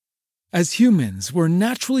As humans, we're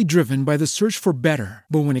naturally driven by the search for better.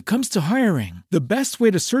 But when it comes to hiring, the best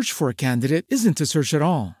way to search for a candidate isn't to search at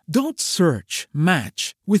all. Don't search,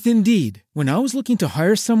 match with Indeed. When I was looking to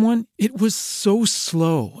hire someone, it was so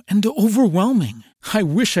slow and overwhelming. I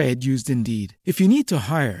wish I had used Indeed. If you need to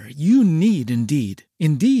hire, you need Indeed.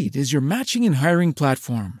 Indeed is your matching and hiring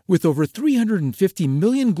platform with over 350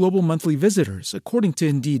 million global monthly visitors, according to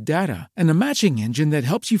Indeed data, and a matching engine that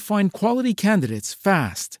helps you find quality candidates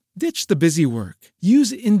fast. Ditch the busy work.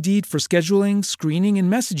 Use Indeed for scheduling, screening,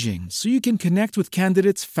 and messaging so you can connect with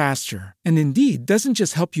candidates faster. And Indeed doesn't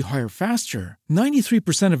just help you hire faster.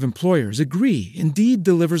 93% of employers agree Indeed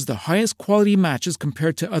delivers the highest quality matches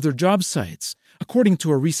compared to other job sites, according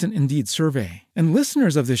to a recent Indeed survey. And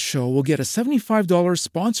listeners of this show will get a $75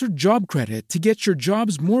 sponsored job credit to get your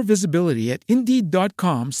jobs more visibility at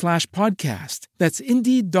Indeed.com/podcast. That's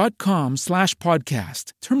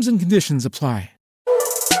Indeed.com/podcast. Terms and conditions apply.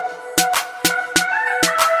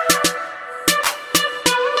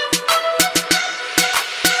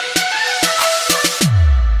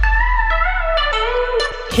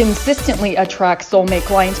 Consistently attract soulmate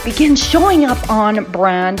clients. Begin showing up on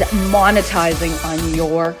brand, monetizing on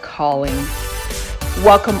your calling.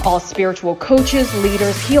 Welcome all spiritual coaches,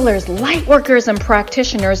 leaders, healers, light workers, and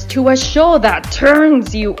practitioners to a show that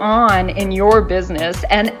turns you on in your business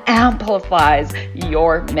and amplifies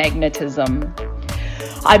your magnetism.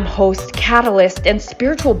 I'm host, catalyst, and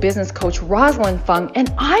spiritual business coach Rosalind Fung,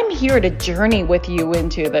 and I'm here to journey with you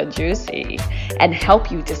into the juicy and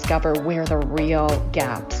help you discover where the real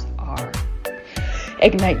gaps are.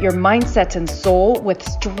 Ignite your mindset and soul with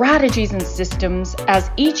strategies and systems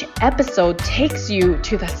as each episode takes you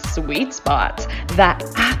to the sweet spot that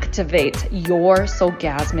activates your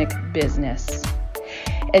soulgasmic business.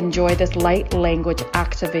 Enjoy this light language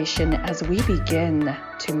activation as we begin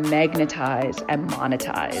to magnetize and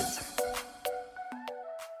monetize.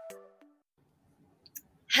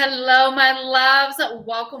 Hello, my loves.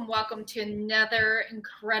 Welcome to another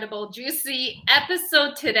incredible, juicy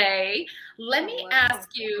episode today. Let me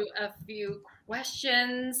ask you a few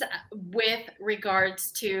questions with regards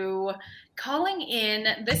to calling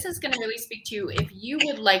in. This is going to really speak to you if you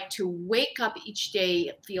would like to wake up each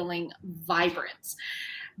day feeling vibrant.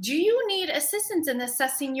 Do you need assistance in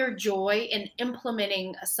assessing your joy and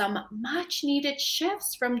implementing some much needed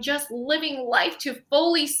shifts from just living life to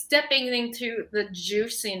fully stepping into the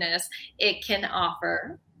juiciness it can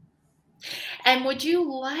offer? And would you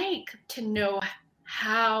like to know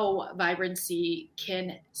how vibrancy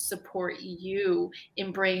can support you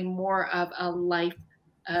in bringing more of a life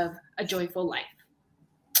of a joyful life?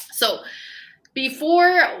 So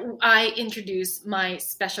before I introduce my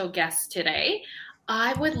special guest today,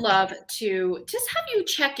 I would love to just have you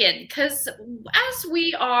check in, because as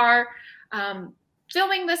we are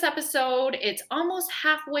filming this episode, it's almost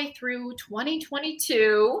halfway through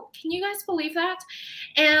 2022. Can you guys believe that?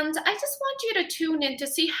 And I just want you to tune in to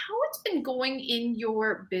see how it's been going in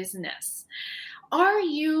your business. Are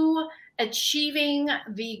you achieving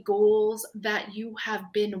the goals that you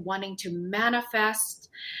have been wanting to manifest?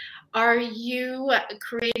 Are you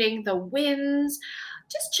creating the wins?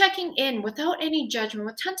 Just checking in without any judgment,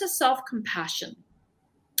 with tons of self-compassion.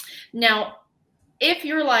 Now, if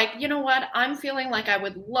you're like, you know what, I'm feeling like I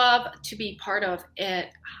would love to be part of an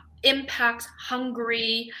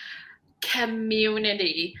impact-hungry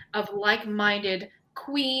community of like-minded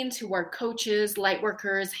queens who are coaches, light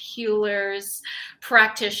workers, healers,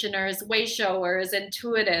 practitioners, way showers,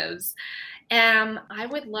 intuitives, and I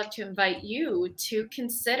would love to invite you to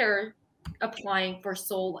consider applying for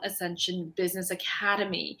Soul Ascension Business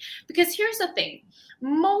Academy. Because here's the thing,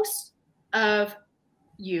 most of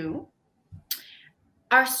you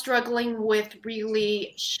are struggling with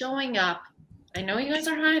really showing up. I know you guys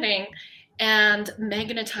are hiding and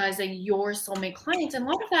magnetizing your soulmate clients. And a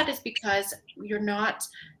lot of that is because you're not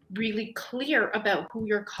really clear about who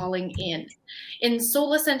you're calling in. In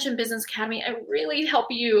Soul Ascension Business Academy, I really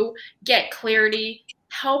help you get clarity,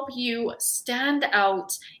 help you stand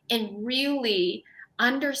out, and really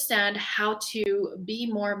understand how to be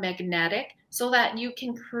more magnetic so that you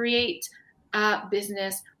can create a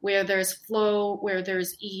business where there's flow, where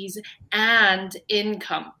there's ease and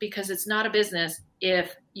income, because it's not a business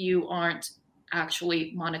if you aren't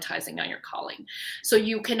actually monetizing on your calling. So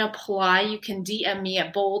you can apply, you can DM me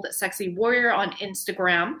at Bold Sexy Warrior on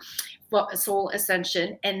Instagram, Soul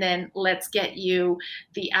Ascension, and then let's get you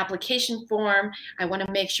the application form. I want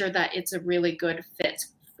to make sure that it's a really good fit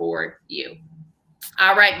for you.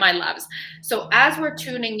 All right, my loves. So as we're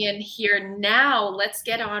tuning in here now, let's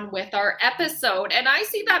get on with our episode. And I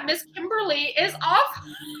see that Miss Kimberly is off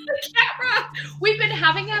the camera. We've been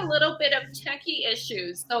having a little bit of techie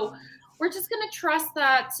issues. So we're just going to trust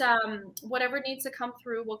that whatever needs to come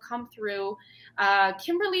through will come through.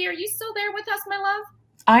 Kimberly, are you still there with us, my love?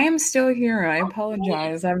 I am still here. I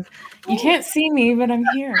apologize. You can't see me, but I'm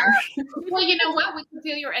here. Well, you know what? We can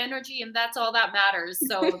feel your energy, and that's all that matters.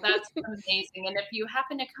 So that's amazing. And if you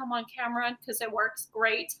happen to come on camera, because it works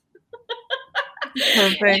great.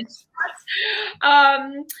 Perfect.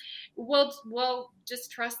 We'll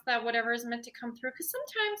just trust that whatever is meant to come through. Because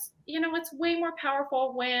sometimes, it's way more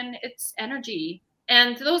powerful when it's energy.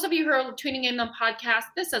 And to those of you who are tuning in on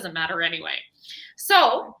podcast, this doesn't matter anyway.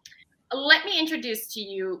 So let me introduce to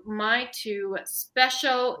you my two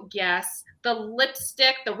special guests, the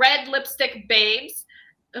red lipstick babes,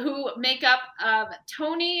 who make up of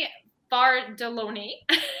Tony Fardelloni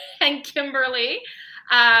and Kimberly,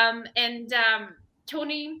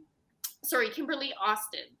 Kimberly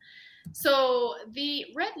Austin. So the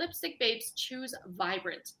red lipstick babes choose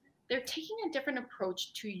vibrant. They're taking a different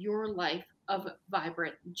approach to your life of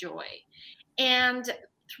vibrant joy. And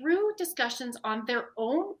through discussions on their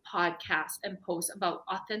own podcast and posts about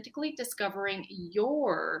authentically discovering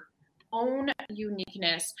your own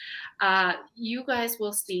uniqueness, you guys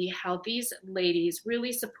will see how these ladies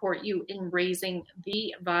really support you in raising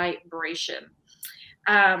the vibration.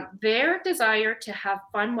 Their desire to have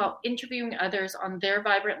fun while interviewing others on their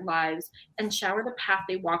vibrant lives and shower the path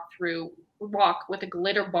they walk with a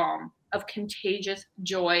glitter bomb of contagious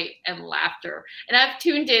joy and laughter. And I've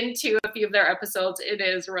tuned into a few of their episodes. It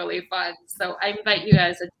is really fun. So I invite you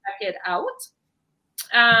guys to check it out.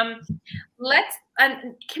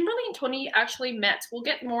 Kimberly and Tony actually met. We'll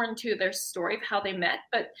get more into their story of how they met,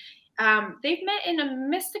 but they've met in a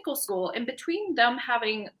mystical school, and between them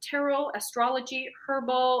having tarot, astrology,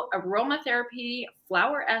 herbal, aromatherapy,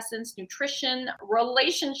 flower essence, nutrition,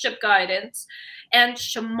 relationship guidance, and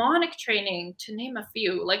shamanic training, to name a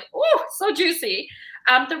few. So juicy.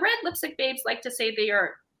 The red lipstick babes like to say they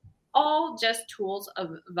are all just tools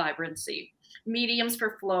of vibrancy, mediums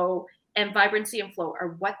for flow, and vibrancy and flow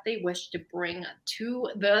are what they wish to bring to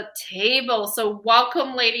the table. So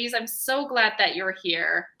welcome, ladies. I'm so glad that you're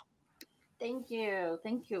here. Thank you.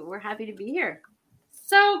 We're happy to be here.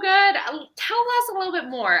 So good. Tell us a little bit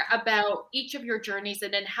more about each of your journeys,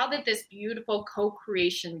 and then how did this beautiful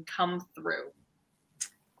co-creation come through?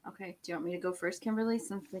 Okay. Do you want me to go first, Kimberly,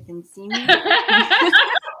 since they can see me?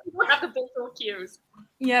 We'll have the visual cues.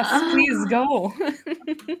 Yes, please go.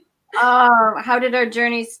 How did our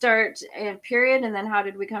journey start, period, and then how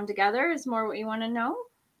did we come together is more what you want to know?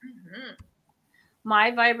 Mm-hmm.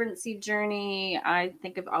 My vibrancy journey, I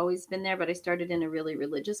think I've always been there, but I started in a really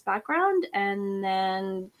religious background and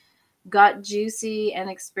then got juicy and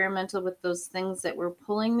experimental with those things that were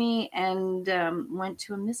pulling me, and went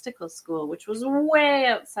to a mystical school, which was way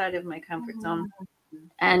outside of my comfort zone,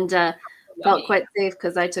 and felt quite safe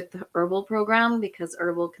because I took the herbal program, because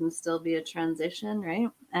herbal can still be a transition, right?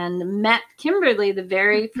 And met Kimberly the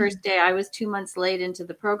very first day. I was 2 months late into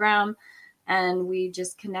the program. And we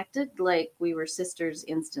just connected like we were sisters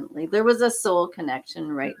instantly. There was a soul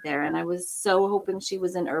connection right there. And I was so hoping she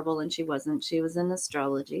was in herbal, and she wasn't. She was in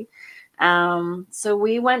astrology. So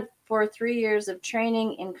we went for 3 years of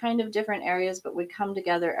training in kind of different areas, but we come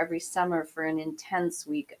together every summer for an intense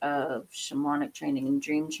week of shamanic training and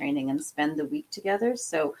dream training and spend the week together.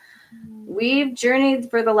 So we've journeyed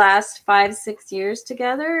for the last 5-6 years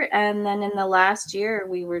together. And then in the last year,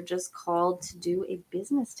 we were just called to do a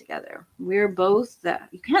business together. We're both,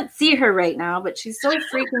 you can't see her right now, but she's so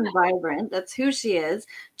freaking vibrant. That's who she is.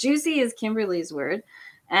 Juicy is Kimberly's word.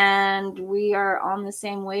 And we are on the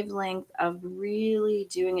same wavelength of really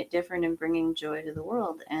doing it different and bringing joy to the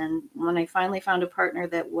world. And when I finally found a partner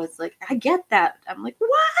that was like, I get that. I'm like,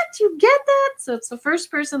 what? You get that? So it's the first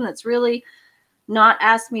person that's really not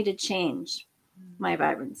asked me to change my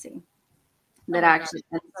vibrancy. And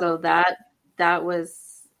so that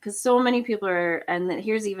was, because so many people are, and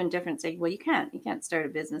here's even different, saying, well, you can't start a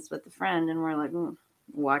business with a friend. And we're like,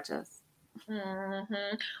 watch us.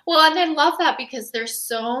 Mm-hmm. Well, and I love that, because there's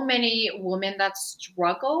so many women that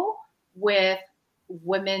struggle with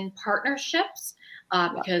women partnerships,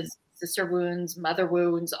 because sister wounds, mother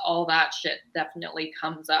wounds, all that shit definitely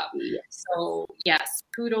comes up. Yes. So yes,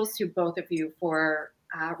 kudos to both of you for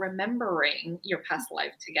remembering your past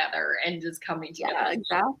life together and just coming together. Yeah,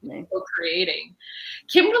 exactly. Co-creating.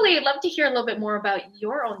 Kimberly, I'd love to hear a little bit more about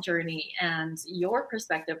your own journey and your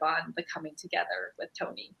perspective on the coming together with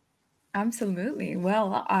Tony. Absolutely.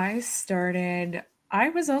 Well, I started I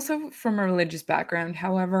was also from a religious background.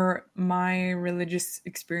 However, my religious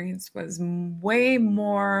experience was way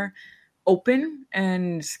more open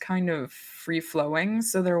and kind of free flowing.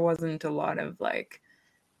 So there wasn't a lot of like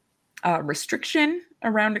restriction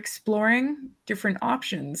around exploring different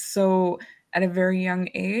options. So at a very young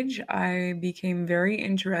age, I became very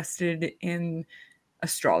interested in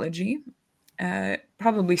astrology.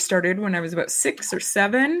 Probably started when I was about 6 or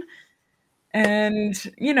 7. And,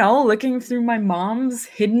 looking through my mom's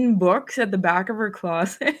hidden books at the back of her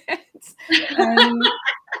closet. And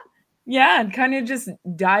yeah, kind of just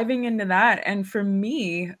diving into that. And for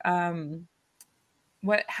me,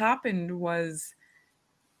 what happened was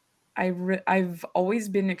I've always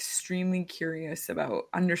been extremely curious about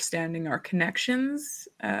understanding our connections,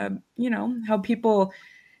 how people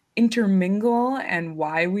intermingle and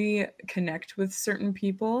why we connect with certain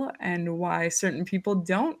people and why certain people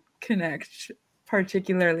don't connect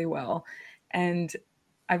particularly well. And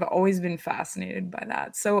I've always been fascinated by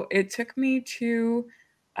that. So it took me to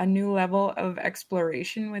a new level of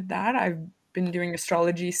exploration with that. I've been doing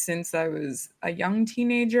astrology since I was a young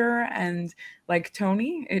teenager. And like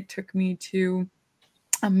Tony, it took me to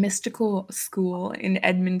a mystical school in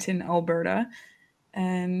Edmonton, Alberta.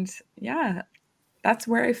 And yeah, that's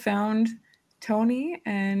where I found Tony.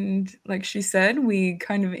 And like she said, we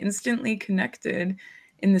kind of instantly connected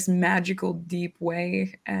in this magical, deep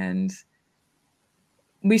way. And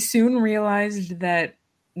we soon realized that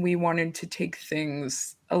we wanted to take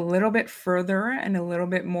things a little bit further and a little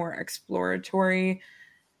bit more exploratory,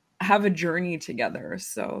 have a journey together.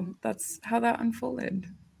 So that's how that unfolded.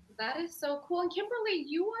 That is so cool. And Kimberly,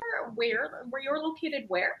 you are where you're located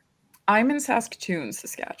where? I'm in Saskatoon,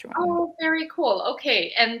 Saskatchewan. Oh, very cool.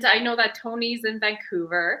 Okay. And I know that Tony's in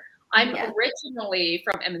Vancouver. I'm originally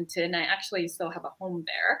from Edmonton. I actually still have a home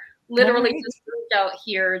there. Literally just moved out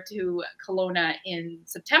here to Kelowna in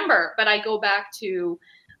September, but I go back to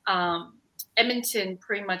Edmonton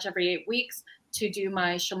pretty much every 8 weeks to do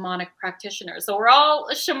my shamanic practitioner. So we're all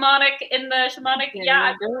shamanic in the shamanic. Yeah,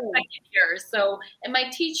 I'm in the second year. So, and my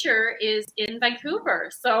teacher is in Vancouver.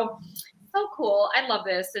 So cool. I love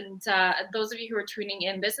this. And those of you who are tuning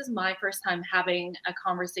in, this is my first time having a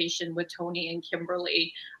conversation with Tony and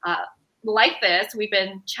Kimberly like this. We've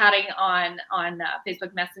been chatting on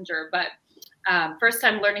Facebook Messenger, but first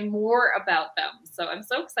time learning more about them. So I'm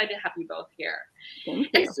so excited to have you both here. Thank you.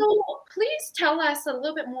 And so please tell us a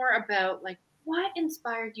little bit more about like what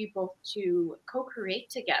inspired you both to co-create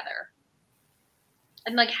together?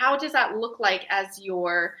 And like, how does that look like as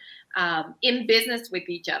you're in business with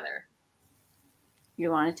each other? You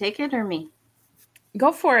want to take it or me?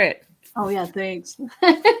 Go for it. Oh yeah, thanks.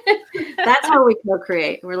 That's how we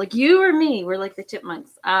co-create. We're like you or me. We're like the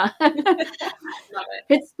chipmunks. Love it.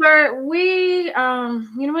 It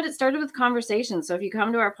started with conversation. So if you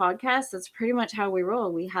come to our podcast, that's pretty much how we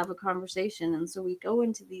roll. We have a conversation, and so we go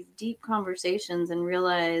into these deep conversations and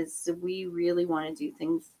realize we really want to do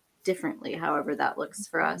things differently, however that looks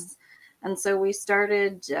for us. And so we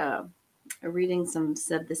started reading some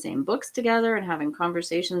Said the Same books together and having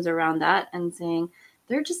conversations around that and saying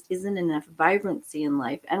there just isn't enough vibrancy in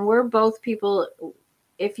life. And we're both people,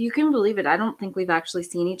 if you can believe it, I don't think we've actually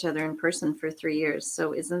seen each other in person for 3 years.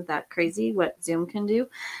 So isn't that crazy what Zoom can do?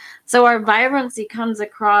 So our vibrancy comes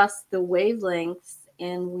across the wavelengths,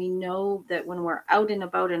 and we know that when we're out and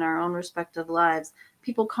about in our own respective lives,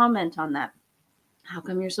 people comment on that. How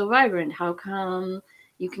come you're so vibrant? How come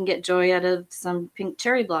you can get joy out of some pink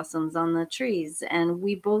cherry blossoms on the trees? And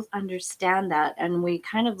we both understand that. And we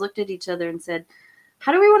kind of looked at each other and said,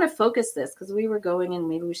 how do we want to focus this? Because we were going and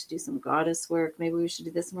maybe we should do some goddess work. Maybe we should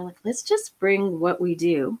do this. And we're like, let's just bring what we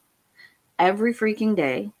do every freaking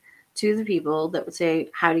day to the people that would say,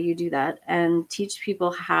 how do you do that? And teach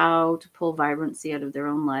people how to pull vibrancy out of their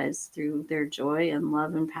own lives through their joy and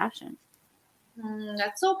love and passion.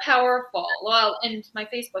 That's so powerful. Well, and my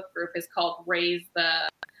Facebook group is called Raise the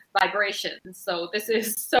Vibration. So this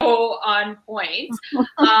is so on point.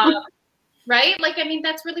 Right? Like, I mean,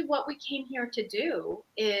 that's really what we came here to do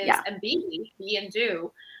is, and be and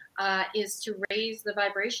do, is to raise the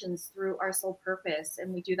vibrations through our soul purpose.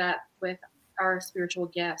 And we do that with our spiritual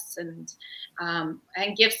gifts and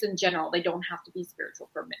gifts in general. They don't have to be spiritual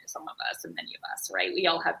for some of us and many of us, right? We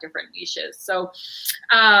all have different niches. So,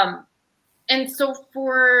 and so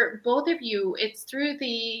for both of you, it's through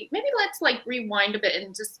maybe let's like rewind a bit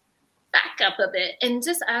and just back up a bit and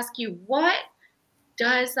just ask you, what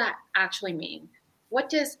does that actually mean? What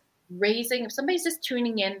does raising, if somebody's just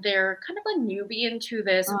tuning in, they're kind of a newbie into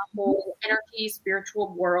this whole energy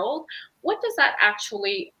spiritual world, what does that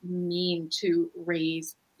actually mean to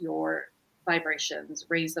raise your vibrations,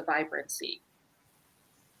 raise the vibrancy?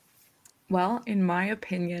 Well, in my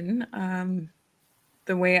opinion,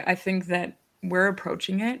 the way I think that we're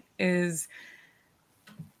approaching it is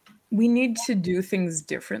we need to do things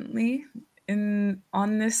differently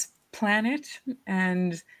on this planet.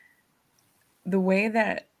 And the way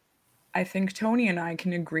that I think Tony and I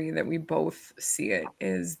can agree that we both see it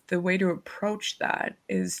is the way to approach that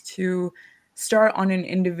is to start on an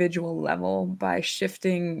individual level by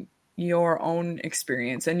shifting your own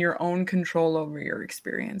experience and your own control over your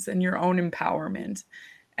experience and your own empowerment.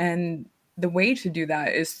 And the way to do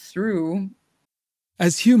that is through.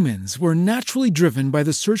 As humans, we're naturally driven by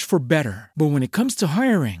the search for better. But when it comes to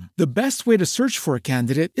hiring, the best way to search for a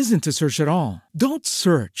candidate isn't to search at all. Don't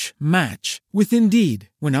search, match with Indeed.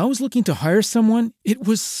 When I was looking to hire someone, it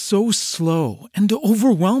was so slow and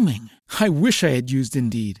overwhelming. I wish I had used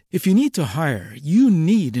Indeed. If you need to hire, you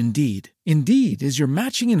need Indeed. Indeed is your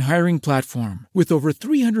matching and hiring platform with over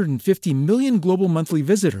 350 million global monthly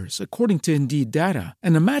visitors, according to Indeed data,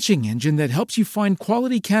 and a matching engine that helps you find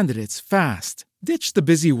quality candidates fast. Ditch the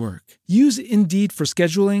busy work. Use Indeed for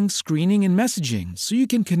scheduling, screening, and messaging so you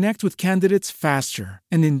can connect with candidates faster.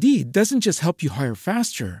 And Indeed doesn't just help you hire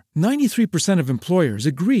faster. 93% of employers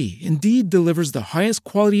agree Indeed delivers the highest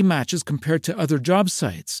quality matches compared to other job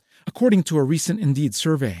sites, according to a recent Indeed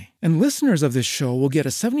survey. And listeners of this show will get a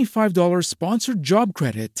 $75 sponsored job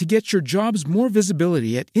credit to get your jobs more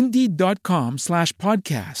visibility at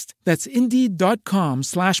Indeed.com/podcast. That's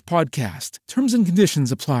Indeed.com/podcast. Terms and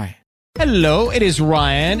conditions apply. Hello, it is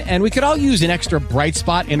Ryan, and we could all use an extra bright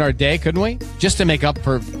spot in our day, couldn't we? Just to make up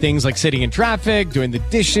for things like sitting in traffic, doing the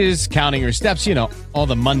dishes, counting your steps, all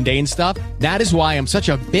the mundane stuff. That is why I'm such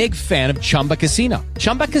a big fan of Chumba Casino.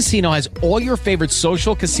 Chumba Casino has all your favorite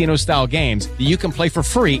social casino-style games that you can play for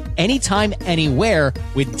free anytime, anywhere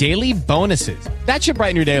with daily bonuses. That should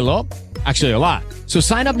brighten your day a little. Actually, a lot. So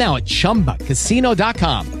sign up now at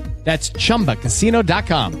ChumbaCasino.com. That's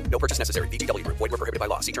ChumbaCasino.com. No purchase necessary. VGW Group. Void where prohibited by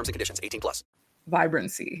law. See terms and conditions. 18+.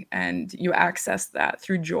 Vibrancy, and you access that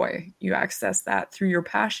through joy. You access that through your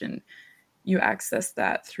passion. You access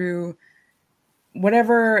that through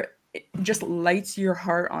whatever just lights your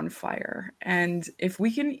heart on fire. And if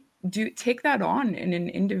we can take that on in an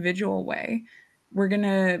individual way, we're going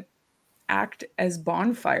to act as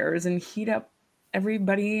bonfires and heat up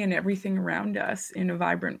everybody and everything around us in a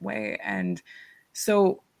vibrant way. And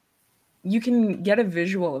so you can get a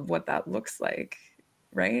visual of what that looks like,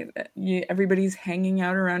 right? Everybody's hanging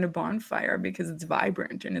out around a bonfire because it's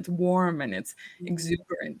vibrant and it's warm and it's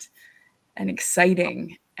exuberant and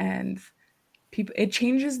exciting, and it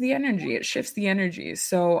changes the energy, it shifts the energy.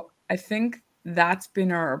 So I think that's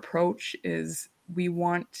been our approach. Is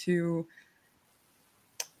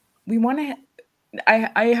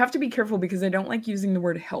I have to be careful because I don't like using the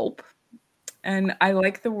word help. And I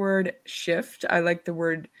like the word shift. I like the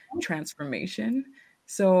word transformation.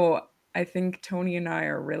 So I think Tony and I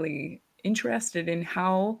are really interested in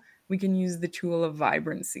how we can use the tool of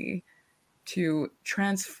vibrancy to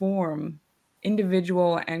transform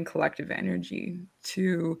individual and collective energy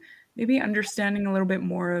to maybe understanding a little bit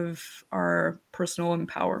more of our personal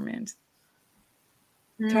empowerment.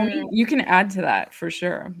 Tony, you can add to that for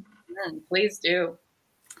sure. Please do.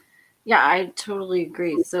 Yeah, I totally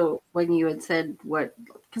agree. So when you had said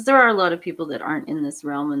because there are a lot of people that aren't in this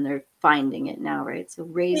realm and they're finding it now, right? So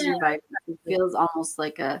raise your vibrancy feels almost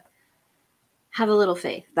like have a little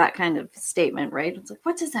faith, that kind of statement, right? It's like,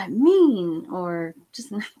 what does that mean? Or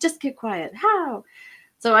just get quiet. How?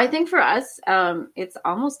 So I think for us, it's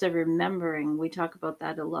almost a remembering. We talk about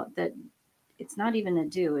that a lot, that it's not even a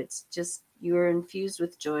do. It's just you're infused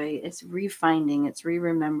with joy. It's refinding. It's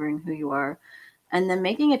re-remembering who you are. And then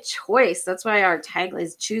making a choice. That's why our tagline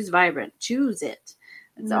is choose vibrant. Choose it.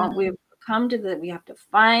 So we've come to we have to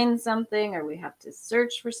find something, or we have to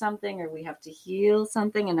search for something, or we have to heal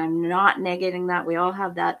something. And I'm not negating that. We all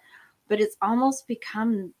have that. But it's almost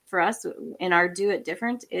become, for us, in our do it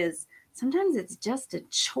different, is sometimes it's just a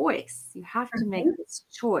choice. You have to make this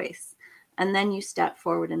choice. And then you step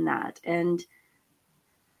forward in that. And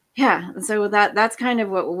yeah, so that's kind of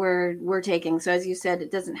what we're taking. So as you said,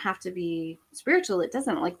 it doesn't have to be spiritual. It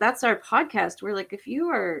doesn't. Like, that's our podcast. We're like, if you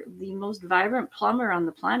are the most vibrant plumber on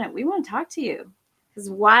the planet, we want to talk to you. Because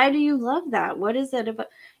why do you love that? What is it about?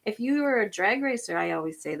 If you are a drag racer, I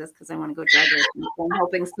always say this because I want to go drag racing. I'm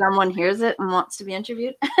hoping someone hears it and wants to be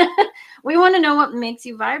interviewed. We want to know what makes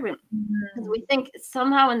you vibrant. Because we think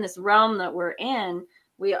somehow in this realm that we're in,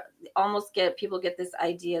 we almost people get this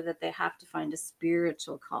idea that they have to find a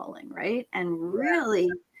spiritual calling, right? And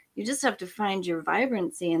really, you just have to find your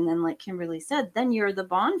vibrancy. And then, like Kimberly said, then you're the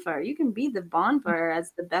bonfire. You can be the bonfire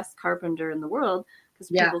as the best carpenter in the world,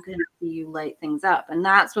 because Yeah. people can see you light things up. And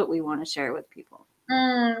that's what we want to share with people.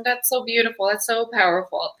 That's so beautiful. That's so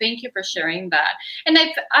powerful. Thank you for sharing that. And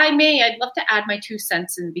I'd love to add my 2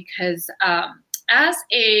 cents in, because as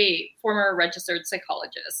a former registered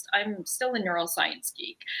psychologist, I'm still a neuroscience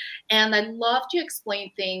geek, and I love to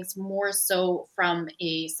explain things more so from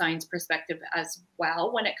a science perspective as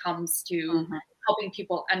well when it comes to helping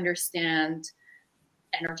people understand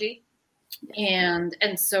energy. And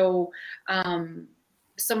so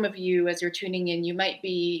some of you, as you're tuning in, you might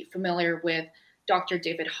be familiar with Dr.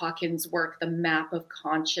 David Hawkins' work, The Map of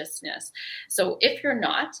Consciousness. So if you're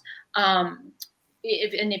not,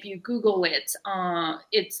 if you Google it,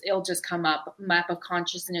 it'll just come up, Map of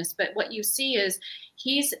Consciousness. But what you see is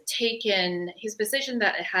his position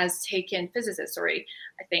that has taken, physicist, sorry,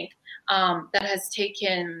 I think, that has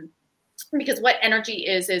taken, because what energy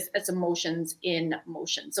is it's emotions in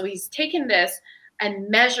motion. So he's taken this and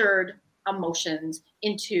measured emotions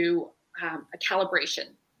into a calibration.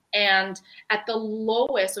 And at the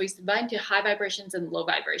lowest, so he's divided into high vibrations and low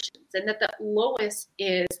vibrations. And at the lowest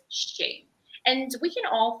is shame. And we can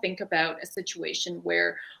all think about a situation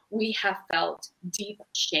where we have felt deep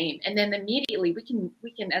shame. And then immediately we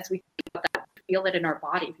can, as we think about that, feel it in our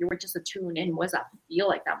body. If you were just to tune in, what does that feel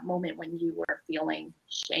like, that moment when you were feeling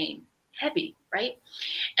shame? Heavy, right?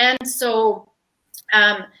 And so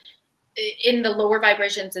in the lower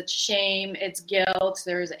vibrations, it's shame, it's guilt,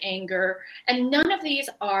 there's anger. And none of these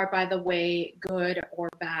are, by the way, good or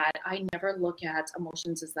bad. I never look at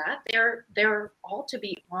emotions as that. They're all to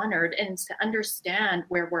be honored and to understand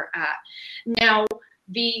where we're at. Now,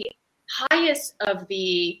 the highest of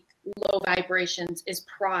the low vibrations is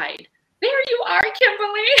pride. There you are,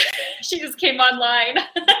 Kimberly. She just came online.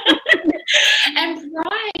 And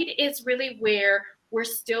pride is really where we're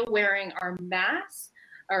still wearing our masks,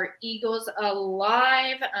 our egos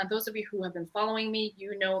alive. Those of you who have been following me,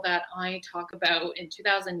 you know that I talk about in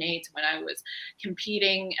 2008 when I was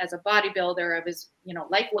competing as a bodybuilder. I was,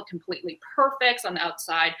 life looked completely perfect on the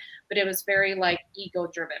outside, but it was very ego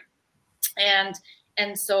driven.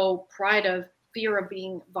 And so pride of fear of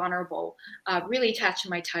being vulnerable, really attached to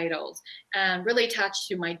my titles, and really attached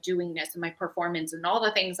to my doingness and my performance and all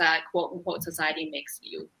the things that quote unquote society makes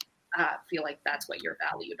you feel like that's what you're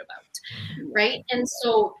valued about, right? And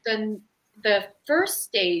so then the first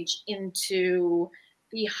stage into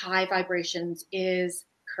the high vibrations is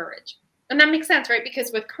courage. And that makes sense, right?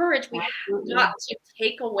 Because with courage, we got to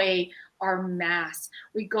take away our masks.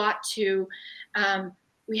 We got to,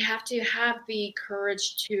 we have to have the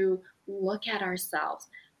courage to look at ourselves,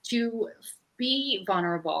 to be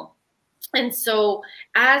vulnerable. And so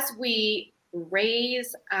as we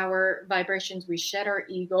raise our vibrations, we shed our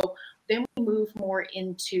ego, then we move more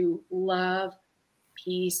into love,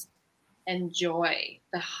 peace, and joy,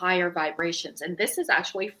 the higher vibrations. And this is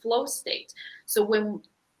actually flow state. So when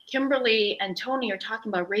Kimberly and Tony are talking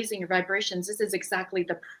about raising your vibrations, this is exactly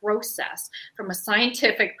the process from a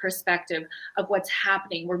scientific perspective of what's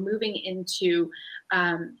happening. We're moving into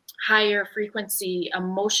higher frequency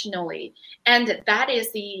emotionally. And that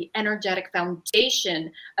is the energetic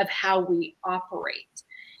foundation of how we operate.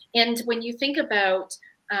 And when you think about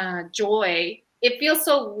joy, it feels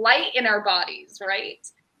so light in our bodies, right?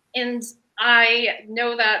 And I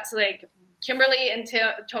know that Kimberly and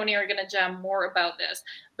Tony are going to jam more about this,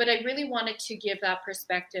 but I really wanted to give that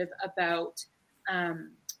perspective about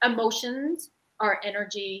emotions are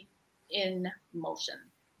energy in motion.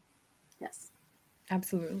 Yes.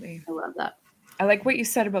 Absolutely. I love that. I like what you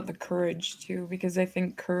said about the courage too, because I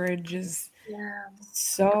think courage is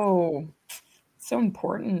so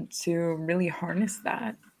important to really harness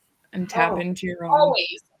that and tap into your own.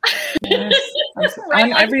 Always. Yes,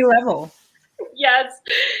 Right. On every level. Yes,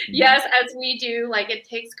 as we do, it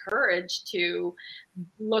takes courage to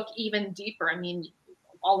look even deeper. I mean,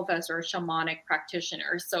 all of us are shamanic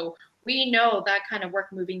practitioners, so we know that kind of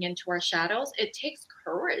work moving into our shadows, it takes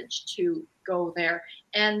courage to go there.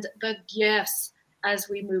 And the gifts as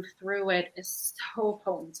we move through it is so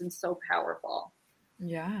potent and so powerful.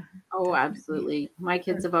 Yeah. Oh, absolutely. My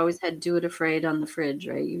kids have always had do it afraid on the fridge,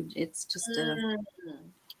 right? It's just a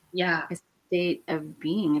state of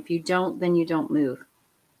being. If you don't, then you don't move.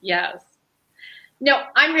 Yes. No,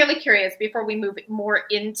 I'm really curious before we move more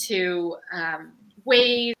into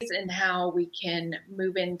ways and how we can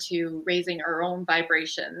move into raising our own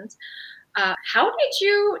vibrations. How did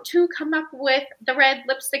you two come up with the Red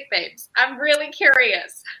Lipstick Babes? I'm really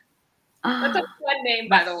curious. That's a fun name,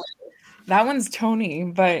 by the way. That one's Tony,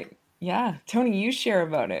 but yeah, Tony, you share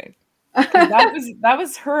about it. That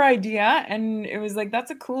was her idea, and it was like,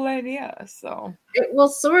 that's a cool idea. So Well,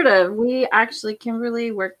 sort of. We actually,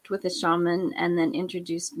 Kimberly worked with a shaman and then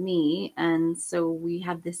introduced me. And so we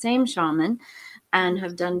have the same shaman and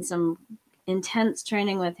have done some intense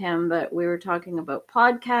training with him. But we were talking about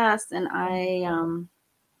podcasts. And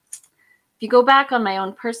if you go back on my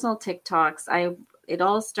own personal TikToks, it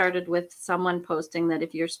all started with someone posting that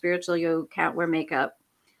if you're spiritual, you can't wear makeup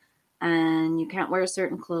and you can't wear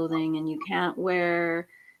certain clothing and you have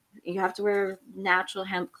to wear natural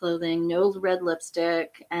hemp clothing, no red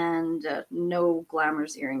lipstick, and no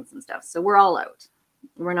glamorous earrings and stuff. So we're all out.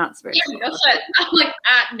 We're not spiritual. Yeah, no shit. I'm like,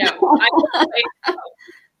 no.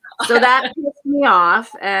 So that pissed me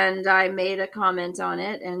off, and I made a comment on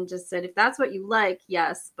it and just said, if that's what you like,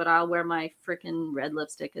 yes, but I'll wear my freaking red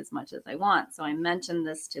lipstick as much as I want. So I mentioned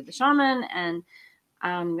this to the shaman, and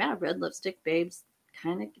red lipstick babes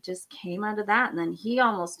kind of just came out of that. And then he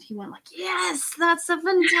went like, yes, that's a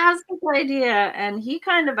fantastic idea. And he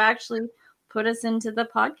kind of actually put us into the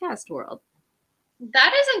podcast world.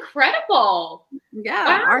 That is incredible. Yeah,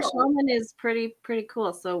 wow. Our shaman is pretty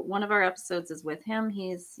cool. So one of our episodes is with him.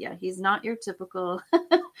 He's not your typical.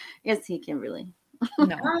 Is he, Kimberly?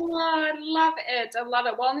 No. Oh, I love it.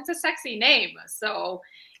 Well, it's a sexy name. So,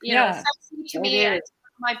 you know, sexy to me is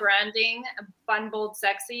my branding, fun, bold,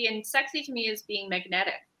 sexy. And sexy to me is being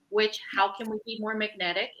magnetic, which how can we be more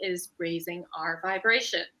magnetic is raising our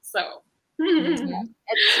vibration. So.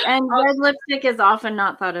 And red lipstick is often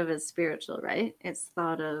not thought of as spiritual, right? It's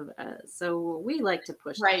thought of so we like to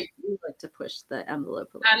push we like to push the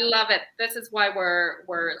envelope a little. I love it. This is why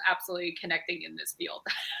we're absolutely connecting in this field.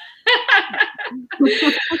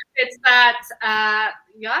 It's that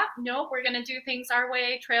we're gonna do things our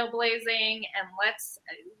way, trailblazing, and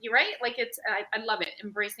you're right, like I love it,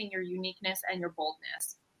 embracing your uniqueness and your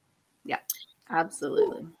boldness. Yeah,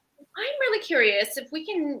 absolutely. I'm really curious if we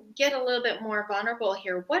can get a little bit more vulnerable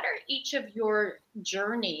here. What are each of your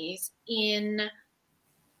journeys in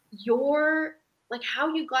your, like,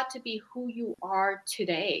 how you got to be who you are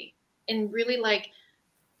today, and really like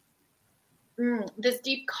this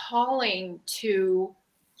deep calling to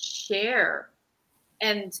share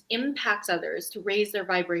and impact others to raise their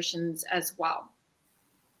vibrations as well?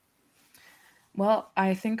 Well,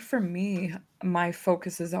 I think for me, my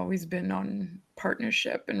focus has always been on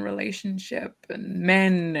partnership and relationship and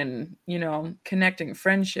men and, connecting,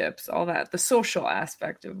 friendships, all that, the social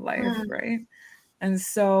aspect of life, right? And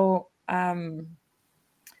so I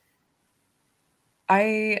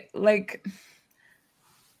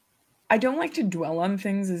don't like to dwell on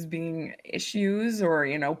things as being issues or,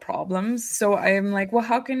 problems. So I am like, well,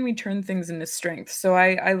 how can we turn things into strength? So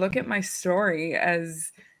I look at my story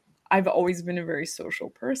as I've always been a very social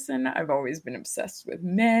person. I've always been obsessed with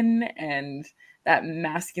men and that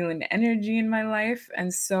masculine energy in my life. And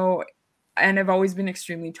I've always been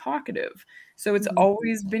extremely talkative. So it's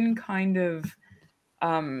always been kind of,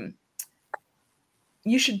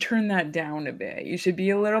 you should turn that down a bit. You should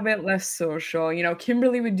be a little bit less social.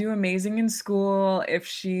 Kimberly would do amazing in school if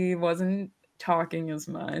she wasn't talking as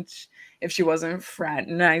much, if she wasn't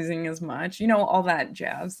fraternizing as much, all that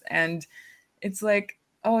jazz. And it's like,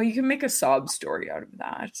 oh, you can make a sob story out of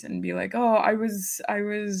that and be like, oh, I was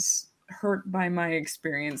hurt by my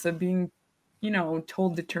experience of being,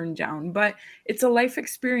 told to turn down. But it's a life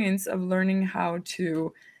experience of learning how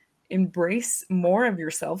to embrace more of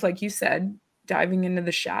yourself. Like you said, diving into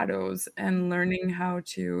the shadows and learning how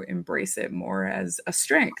to embrace it more as a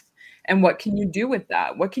strength. And what can you do with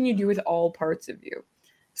that? What can you do with all parts of you?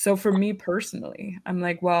 So for me personally, I'm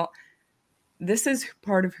like, well, this is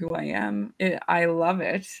part of who I am. I love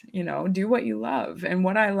it. Do what you love. And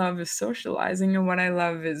what I love is socializing. And what I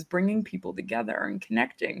love is bringing people together and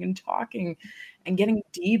connecting and talking and getting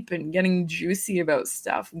deep and getting juicy about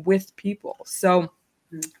stuff with people. So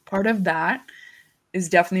part of that is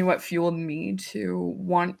definitely what fueled me to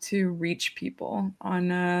want to reach people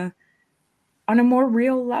on a more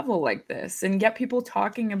real level like this and get people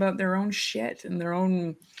talking about their own shit and their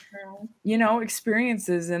own,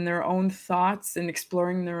 experiences and their own thoughts and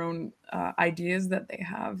exploring their own ideas that they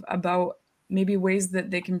have about maybe ways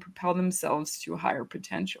that they can propel themselves to a higher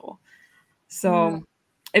potential. So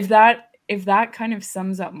if that kind of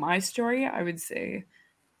sums up my story, I would say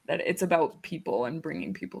that it's about people and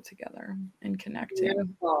bringing people together and connecting.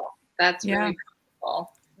 Beautiful. That's really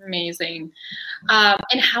beautiful. Amazing.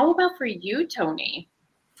 And how about for you, Toni?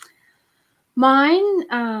 Mine,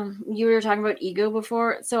 you were talking about ego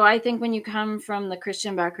before. So I think when you come from the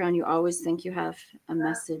Christian background, you always think you have a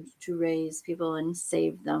message to raise people and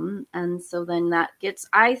save them. And so then that gets,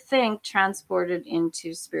 I think, transported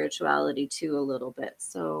into spirituality too a little bit.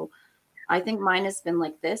 So I think mine has been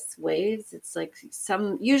like this, waves. It's like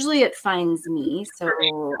usually it finds me. So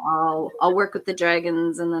I'll work with the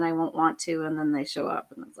dragons and then I won't want to. And then they show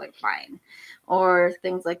up and it's like, fine. Or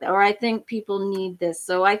things like that. Or I think people need this.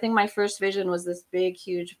 So I think my first vision was this big,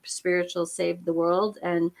 huge spiritual save the world.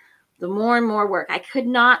 And the more and more work, I could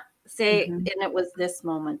not say, and it was this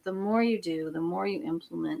moment, the more you do, the more you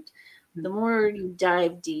implement, the more you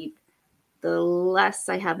dive deep, the less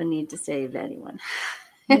I have a need to save anyone.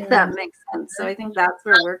 If that makes sense. So I think that's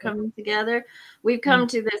where we're coming together. We've come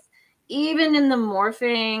to this, even in the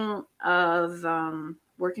morphing of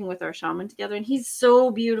working with our shaman together. And he's so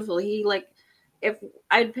beautiful. He if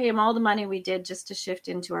I'd pay him all the money we did just to shift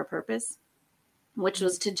into our purpose, which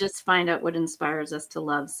was to just find out what inspires us to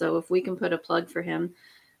love. So if we can put a plug for him,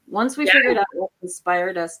 once we figured out what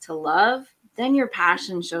inspired us to love, then your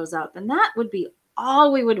passion shows up. And that would be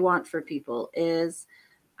all we would want for people is,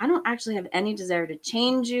 I don't actually have any desire to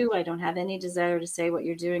change you. I don't have any desire to say what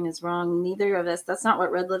you're doing is wrong. Neither of us. That's not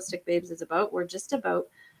what Red Lipstick Babes is about. We're just about,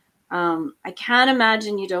 I can't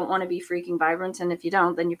imagine you don't want to be freaking vibrant. And if you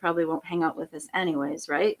don't, then you probably won't hang out with us anyways,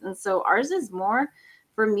 right? And so ours is more,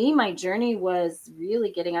 for me, my journey was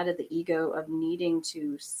really getting out of the ego of needing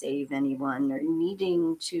to save anyone or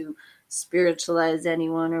needing to spiritualize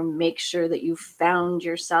anyone or make sure that you found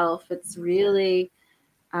yourself. It's really...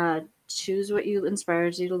 choose what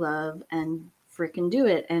inspires you to love and freaking do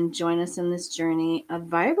it and join us in this journey of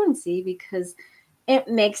vibrancy because it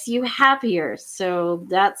makes you happier. So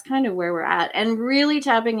that's kind of where we're at, and really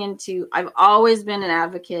tapping into, I've always been an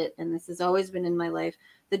advocate, and this has always been in my life,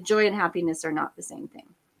 that joy and happiness are not the same thing.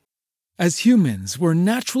 As humans, we're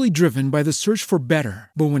naturally driven by the search for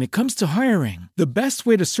better. But when it comes to hiring, the best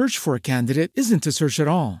way to search for a candidate isn't to search at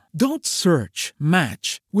all. Don't search,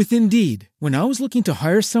 match with Indeed. When I was looking to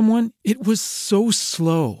hire someone, it was so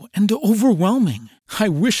slow and overwhelming. I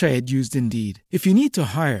wish I had used Indeed. If you need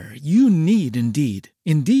to hire, you need Indeed.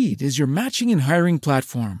 Indeed is your matching and hiring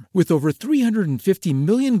platform with over 350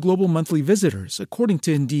 million global monthly visitors, according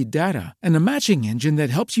to Indeed data, and a matching engine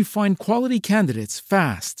that helps you find quality candidates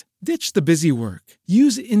fast. Ditch the busy work.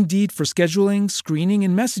 Use Indeed for scheduling, screening,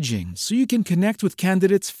 and messaging so you can connect with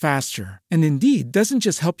candidates faster. And Indeed doesn't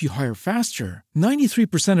just help you hire faster.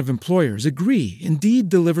 93% of employers agree Indeed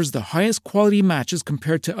delivers the highest quality matches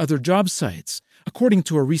compared to other job sites, according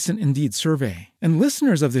to a recent Indeed survey. And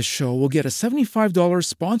listeners of this show will get a $75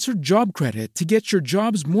 sponsored job credit to get your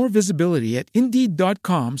jobs more visibility at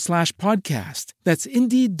Indeed.com/podcast. That's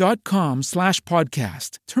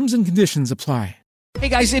Indeed.com/podcast. Terms and conditions apply. Hey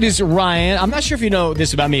guys, it is Ryan. I'm not sure if you know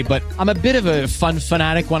this about me, but I'm a bit of a fun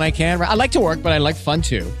fanatic when I can. I like to work, but I like fun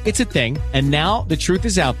too. It's a thing. And now the truth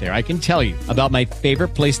is out there. I can tell you about my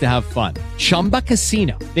favorite place to have fun. Chumba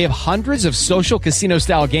Casino. They have hundreds of social casino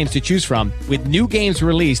style games to choose from with new games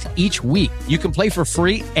released each week. You can play for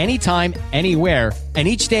free anytime, anywhere. And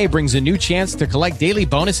each day brings a new chance to collect daily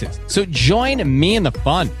bonuses. So join me in the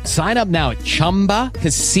fun. Sign up now at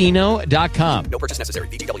ChumbaCasino.com. No purchase necessary.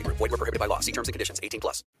 VGW Group. Void where prohibited by law. See terms and conditions.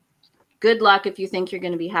 18+. Good luck if you think you're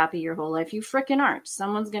going to be happy your whole life. You frickin' aren't.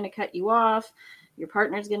 Someone's going to cut you off. Your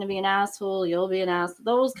partner's going to be an asshole. You'll be an asshole.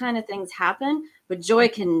 Those kind of things happen. But joy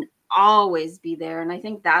can always be there. And I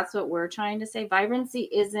think that's what we're trying to say. Vibrancy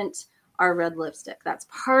isn't our red lipstick. That's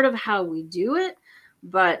part of how we do it.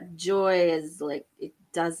 But joy is like, it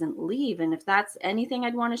doesn't leave. And if that's anything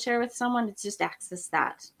I'd want to share with someone, it's just access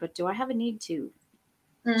that. But do I have a need to?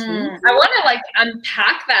 I want to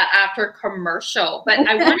unpack that after commercial, but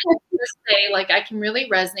I wanted to say I can really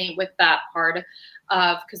resonate with that part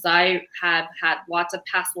of, because I have had lots of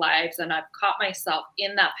past lives and I've caught myself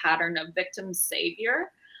in that pattern of victim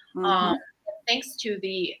savior. Thanks to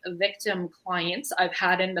the victim clients I've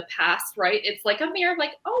had in the past, right? It's like a mirror,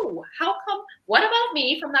 oh, how come, what about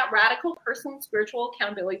me from that radical personal spiritual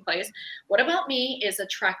accountability place? What about me is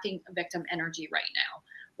attracting victim energy right now?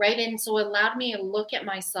 Right. And so it allowed me to look at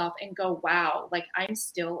myself and go, wow, I'm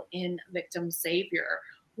still in victim savior.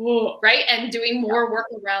 Whoa, right. And doing more work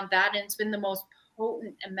around that. And it's been the most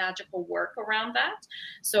potent and magical work around that.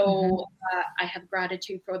 So I have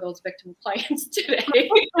gratitude for those victim clients today,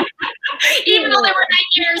 even though they were 9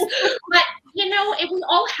 years. But, we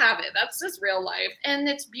all have it. That's just real life. And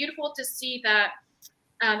it's beautiful to see that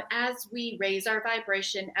as we raise our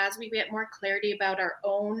vibration, as we get more clarity about our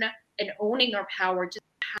own and owning our power, just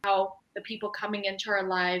how the people coming into our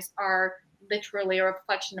lives are literally a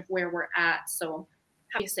reflection of where we're at. So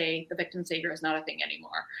how do you say the victim savior is not a thing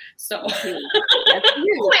anymore? So hopefully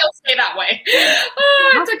I'll stay that way.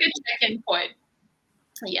 It's a good check-in point.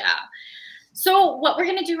 Yeah. So what we're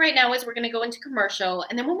going to do right now is we're going to go into commercial.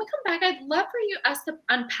 And then when we come back, I'd love for us to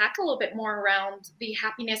unpack a little bit more around the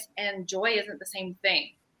happiness and joy isn't the same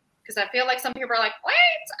thing. Because I feel like some people are like, wait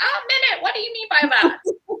a minute, what do you mean by that?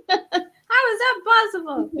 How is that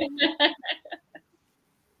possible?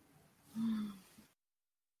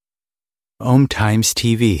 Om Times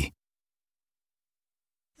TV.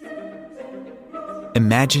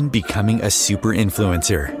 Imagine becoming a super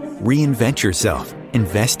influencer. Reinvent yourself,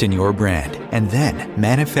 invest in your brand, and then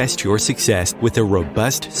manifest your success with a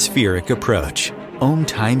robust spheric approach. Om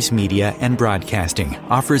Times Media and Broadcasting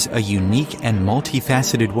offers a unique and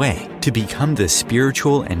multifaceted way to become the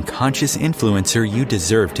spiritual and conscious influencer you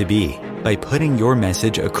deserve to be by putting your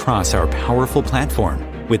message across our powerful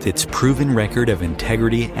platform with its proven record of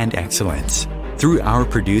integrity and excellence. Through our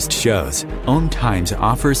produced shows, Om Times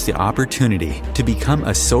offers the opportunity to become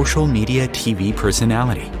a social media TV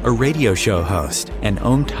personality, a radio show host, an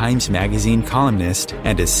Om Times magazine columnist,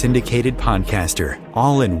 and a syndicated podcaster,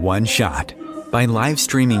 all in one shot. By live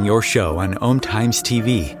streaming your show on Om Times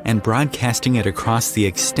TV and broadcasting it across the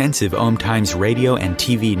extensive Om Times radio and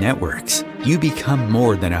TV networks, you become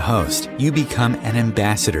more than a host. You become an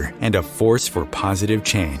ambassador and a force for positive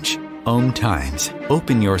change. Om Times.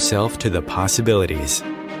 Open yourself to the possibilities.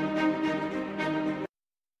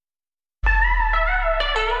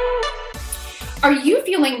 Are you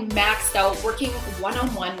feeling maxed out working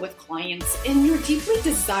one-on-one with clients and you're deeply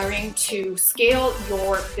desiring to scale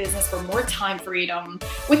your business for more time freedom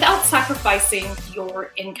without sacrificing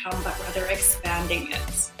your income, but rather expanding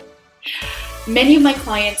it? Many of my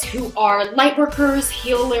clients who are lightworkers,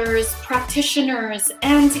 healers, practitioners,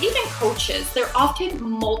 and even coaches, they're often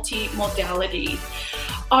multi-modality,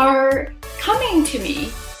 are coming to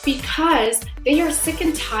me because they are sick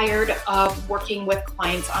and tired of working with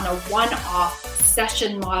clients on a one-off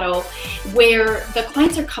session model where the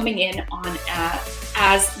clients are coming in on an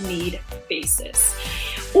as-need basis.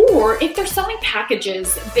 Or if they're selling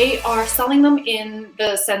packages, they are selling them in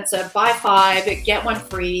the sense of buy 5, get 1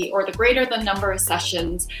 free, or the greater the number of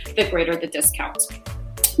sessions, the greater the discount.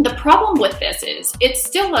 The problem with this is it's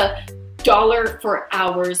still a dollar for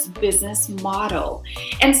hours business model.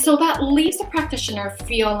 And so that leaves the practitioner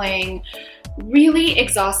feeling really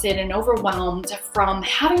exhausted and overwhelmed from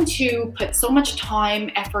having to put so much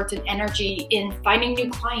time, effort, and energy in finding new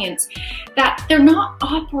clients that they're not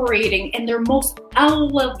operating in their most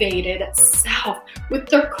elevated self with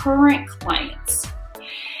their current clients.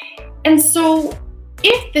 And so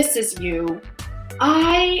if this is you,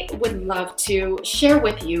 I would love to share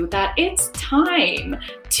with you that it's time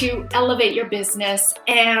to elevate your business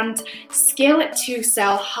and scale it to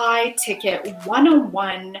sell high ticket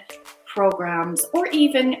one-on-one programs or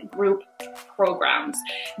even group programs.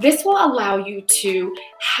 This will allow you to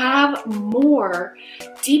have more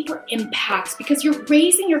deeper impacts because you're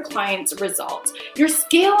raising your clients' results, you're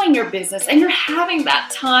scaling your business, and you're having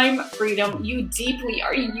that time freedom you deeply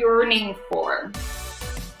are yearning for.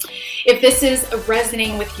 If this is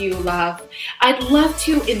resonating with you, love, I'd love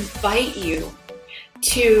to invite you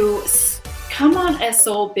to come on a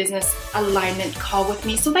soul business alignment call with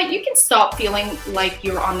me so that you can stop feeling like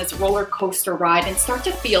you're on this roller coaster ride and start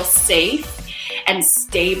to feel safe and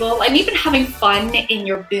stable and even having fun in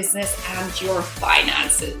your business and your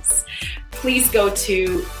finances. Please go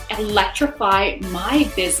to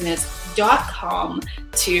electrifymybusiness.com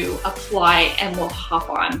to apply and we'll hop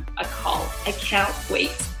on a call. I can't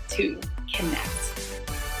wait to connect.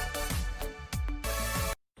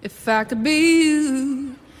 If I could be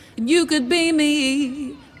you, and you could be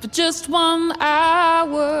me for just 1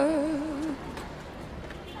 hour.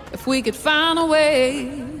 If we could find a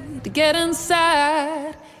way to get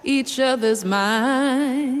inside each other's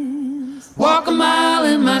minds. Walk a mile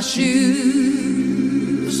in my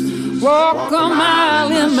shoes. Walk a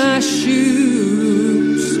mile in my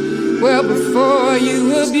shoes. Well, before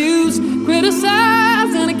you abuse,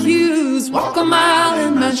 criticize and accuse. Walk a mile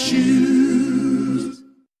in my shoes.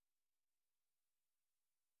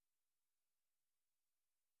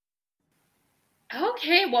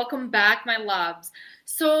 Okay, welcome back, my loves.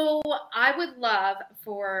 So I would love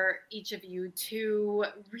for each of you to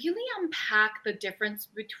really unpack the difference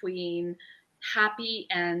between happy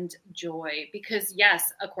and joy, because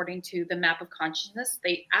yes, according to the map of consciousness,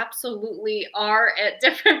 they absolutely are at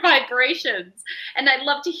different vibrations. And I'd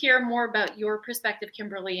love to hear more about your perspective,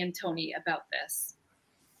 Kimberly and Tony, about this.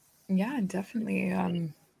 Yeah, definitely.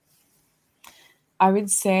 I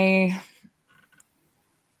would say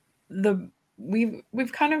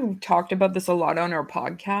we've kind of talked about this a lot on our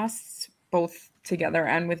podcasts, both together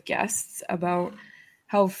and with guests, about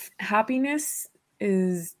how happiness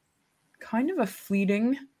is kind of a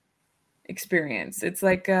fleeting experience. It's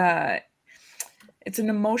like it's an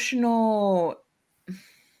emotional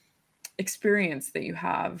experience that you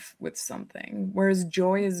have with something, whereas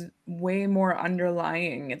joy is way more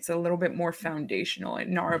underlying. It's a little bit more foundational,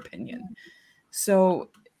 in our opinion. So,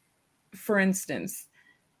 for instance,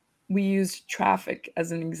 we used traffic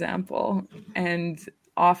as an example, and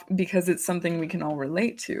because it's something we can all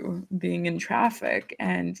relate to, being in traffic.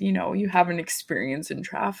 And, you know, you have an experience in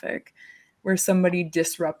traffic where somebody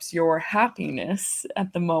disrupts your happiness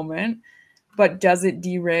at the moment, but does it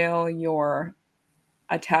derail your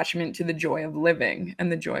attachment to the joy of living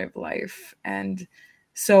and the joy of life? And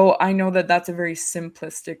so I know that that's a very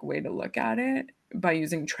simplistic way to look at it by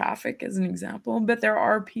using traffic as an example, but there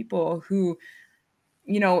are people who,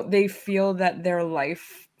 you know, they feel that their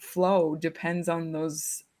life flow depends on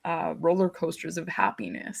those roller coasters of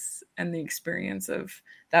happiness and the experience of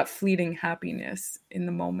that fleeting happiness in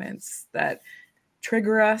the moments that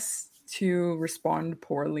trigger us to respond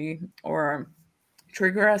poorly or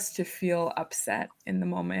trigger us to feel upset in the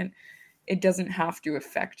moment. It doesn't have to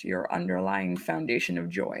affect your underlying foundation of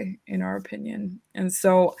joy, in our opinion. And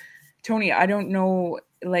so, Tony, I don't know,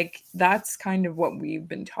 like, that's kind of what we've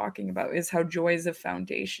been talking about, is how joy is a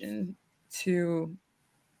foundation to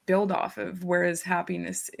build off of, whereas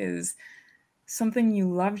happiness is something you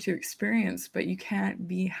love to experience, but you can't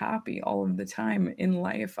be happy all of the time in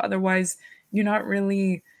life. Otherwise, you're not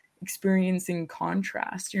really experiencing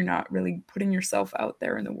contrast. You're not really putting yourself out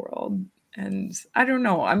there in the world. And I don't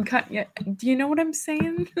know, do you know what I'm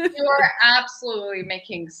saying? You are absolutely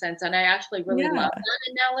making sense. And I actually really love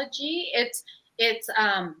that analogy. It's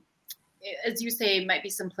as you say, it might be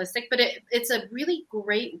simplistic, but it's a really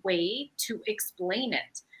great way to explain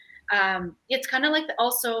it. It's kind of like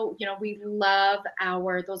also, you know, we love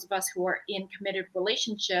those of us who are in committed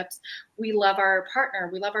relationships, we love our partner,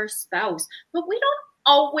 we love our spouse, but we don't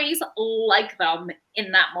always like them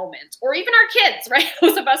in that moment, or even our kids, right?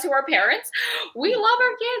 Those of us who are parents, we love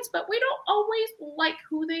our kids, but we don't always like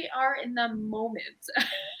who they are in the moment.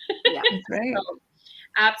 Yeah, right. So,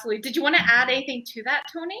 absolutely. Did you want to add anything to that,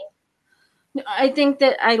 Tony? I think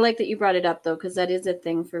that I like that you brought it up, though, because that is a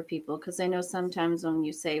thing for people. Because I know sometimes when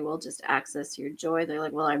you say, well, just access your joy, they're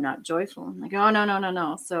like, well, I'm not joyful. I'm like, oh,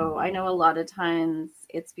 no. So I know a lot of times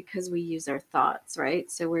it's because we use our thoughts,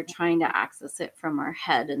 right? So we're trying to access it from our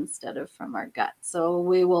head instead of from our gut. So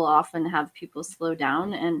we will often have people slow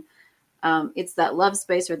down, and it's that love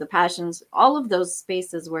space or the passions, all of those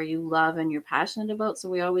spaces where you love and you're passionate about. So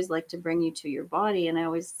we always like to bring you to your body. And I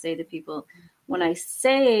always say to people, when I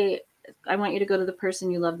say, I want you to go to the person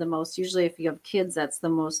you love the most. Usually if you have kids, that's the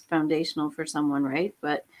most foundational for someone, right?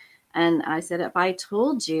 And I said, if I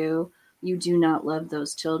told you you do not love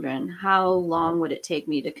those children, how long would it take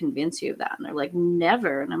me to convince you of that? And they're like,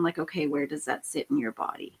 never. And I'm like, okay, where does that sit in your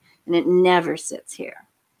body? And it never sits here.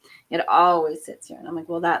 It always sits here. And I'm like,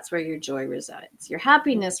 well, that's where your joy resides. Your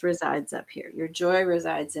happiness resides up here. Your joy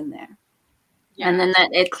resides in there. Yeah. And then that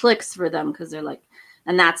it clicks for them because they're like,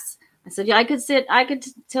 and that's, I said, yeah, I could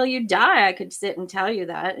tell you die. I could sit and tell you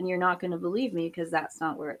that, and you're not going to believe me because that's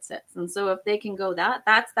not where it sits. And so if they can go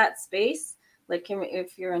that's that space, like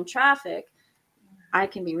if you're in traffic, I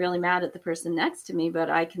can be really mad at the person next to me, but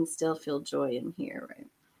I can still feel joy in here, right?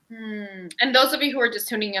 And those of you who are just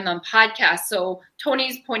tuning in on podcast, so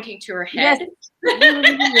Tony's pointing to her head.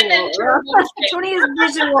 Yes. Tony is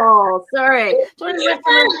visual. Sorry. Tony's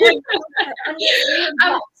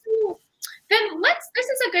Then this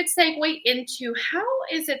is a good segue into how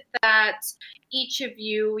is it that each of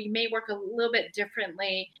you may work a little bit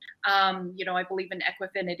differently. I believe in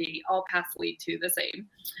equifinity, all paths lead to the same.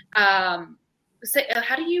 So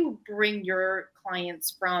how do you bring your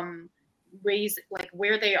clients from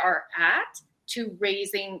where they are at to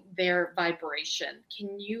raising their vibration?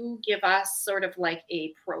 Can you give us sort of like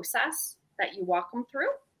a process that you walk them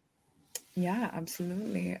through? Yeah,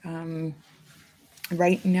 absolutely.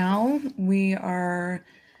 Right now, we are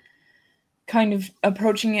kind of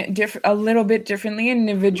approaching it a little bit differently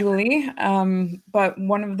individually. But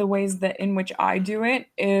one of the ways in which I do it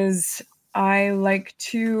is I like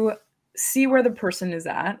to see where the person is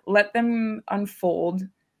at, let them unfold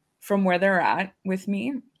from where they're at with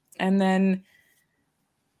me, and then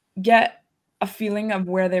get a feeling of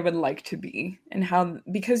where they would like to be and how,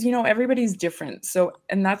 because, everybody's different. So,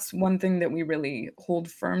 and that's one thing that we really hold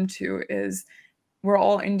firm to is we're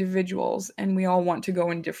all individuals and we all want to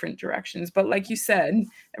go in different directions. But like you said,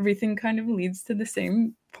 everything kind of leads to the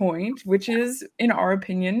same point, which is, in our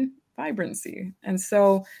opinion, vibrancy. And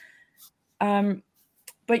so,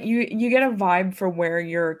 but you get a vibe for where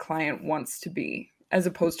your client wants to be as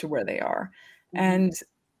opposed to where they are. Mm-hmm. And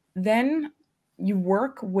then you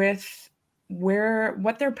work with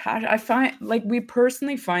what their passion. I find, like, we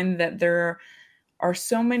personally find that there are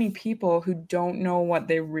so many people who don't know what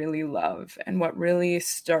they really love and what really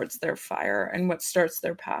starts their fire and what starts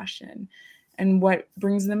their passion and what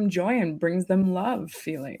brings them joy and brings them love,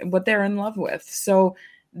 feeling what they're in love with. So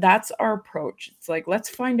that's our approach. It's like, let's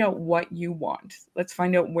find out what you want. Let's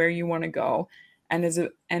find out where you want to go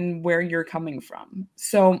and where you're coming from.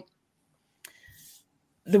 So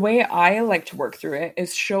the way I like to work through it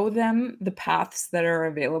is show them the paths that are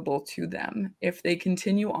available to them if they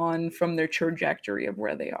continue on from their trajectory of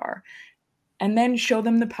where they are, and then show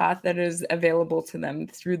them the path that is available to them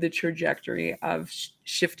through the trajectory of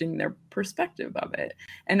shifting their perspective of it.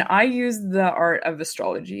 And I use the art of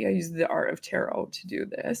astrology. I use the art of tarot to do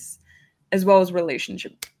this, as well as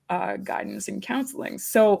relationship guidance and counseling.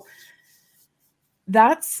 So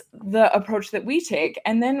that's the approach that we take.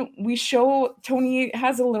 And then we show, Tony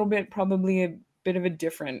has probably a bit of a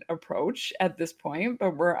different approach at this point,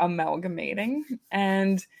 but we're amalgamating.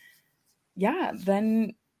 And yeah,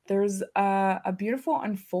 then there's a beautiful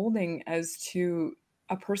unfolding as to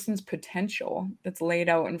a person's potential that's laid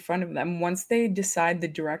out in front of them once they decide the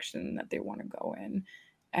direction that they want to go in,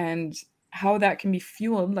 and how that can be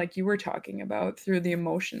fueled, like you were talking about, through the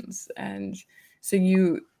emotions. And so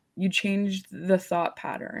you change the thought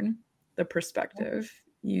pattern, the perspective,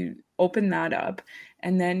 you open that up,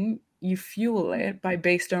 and then you fuel it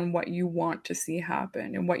based on what you want to see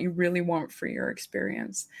happen and what you really want for your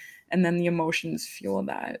experience. And then the emotions fuel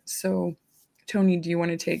that. So Tony, do you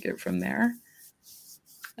want to take it from there?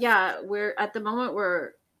 Yeah, at the moment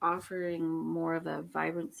we're offering more of a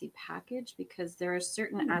vibrancy package because there are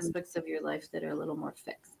certain aspects of your life that are a little more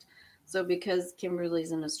fixed. So because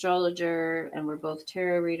Kimberly's an astrologer and we're both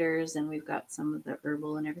tarot readers and we've got some of the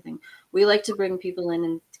herbal and everything, we like to bring people in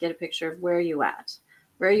and get a picture of where are you at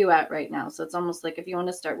right now. So it's almost like if you want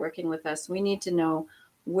to start working with us, we need to know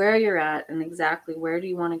where you're at and exactly where do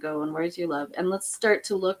you want to go and where's your love. And let's start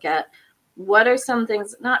to look at what are some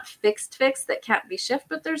things, not fixed that can't be shifted,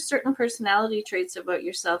 but there's certain personality traits about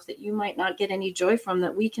yourself that you might not get any joy from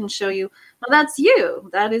that we can show you. Well, that's you.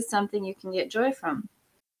 That is something you can get joy from.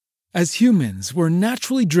 As humans, we're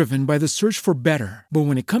naturally driven by the search for better. But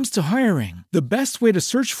when it comes to hiring, the best way to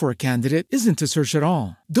search for a candidate isn't to search at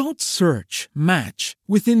all. Don't search, match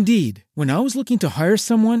with Indeed. When I was looking to hire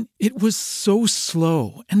someone, it was so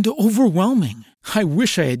slow and overwhelming. I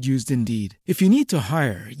wish I had used Indeed. If you need to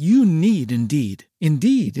hire, you need Indeed.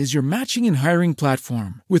 Indeed is your matching and hiring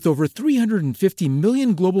platform with over 350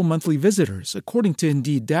 million global monthly visitors, according to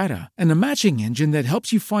Indeed data, and a matching engine that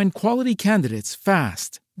helps you find quality candidates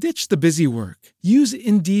fast. Ditch the busy work. Use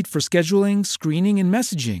Indeed for scheduling, screening, and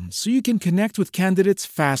messaging so you can connect with candidates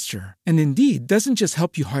faster. And Indeed doesn't just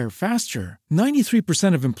help you hire faster.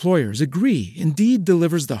 93% of employers agree Indeed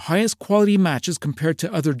delivers the highest quality matches compared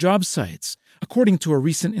to other job sites, according to a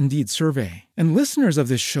recent Indeed survey. And listeners of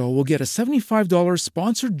this show will get a $75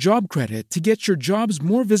 sponsored job credit to get your jobs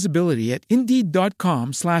more visibility at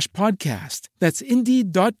Indeed.com/podcast. That's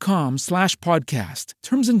Indeed.com/podcast.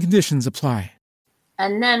 Terms and conditions apply.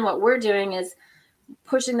 And then what we're doing is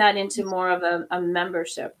pushing that into more of a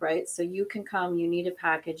membership, right? So you can come, you need a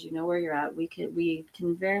package, you know where you're at. We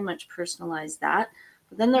can very much personalize that.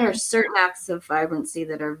 But then there are certain acts of vibrancy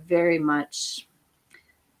that are very much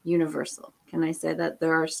universal. Can I say that?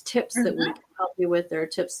 There are tips that we can help you with. There are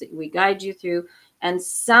tips that we guide you through. And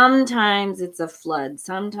sometimes it's a flood.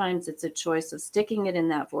 Sometimes it's a choice of sticking it in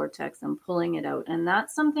that vortex and pulling it out. And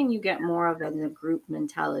that's something you get more of in a group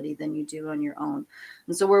mentality than you do on your own.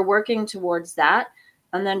 And so we're working towards that.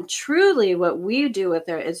 And then truly what we do with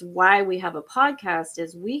it is why we have a podcast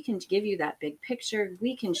is we can give you that big picture.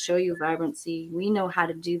 We can show you vibrancy. We know how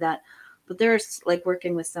to do that. But there's like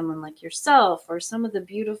working with someone like yourself or some of the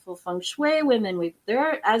beautiful feng shui women.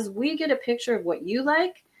 As we get a picture of what you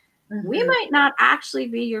like, we might not actually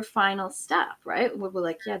be your final step, right? We're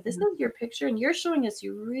like, yeah, this is your picture. And you're showing us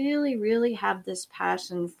you really, really have this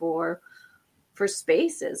passion for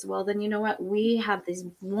spaces. Well, then you know what? We have these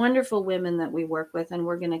wonderful women that we work with, and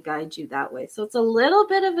we're going to guide you that way. So it's a little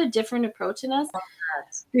bit of a different approach in us.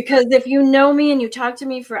 Because if you know me and you talk to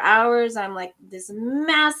me for hours, I'm like this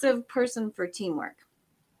massive person for teamwork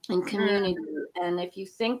and community. And if you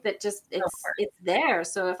think that just it's there.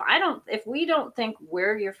 So if we don't think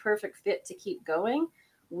we're your perfect fit to keep going,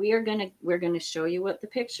 we're gonna show you what the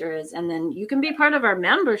picture is, and then you can be part of our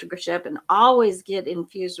membership and always get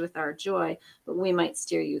infused with our joy, but we might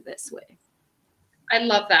steer you this way. I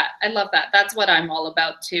love that. That's what I'm all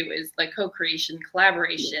about too, is like co-creation,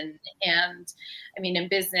 collaboration. And I mean, in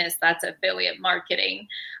business, that's affiliate marketing.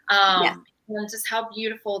 And just how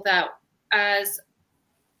beautiful that as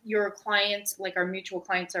your clients, like our mutual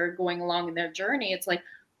clients, are going along in their journey, it's like,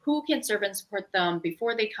 who can serve and support them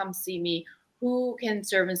before they come see me? Who can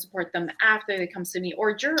serve and support them after they come see me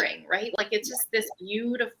or during, right? Like, it's just this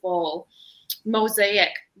beautiful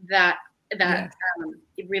mosaic that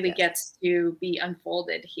it really gets to be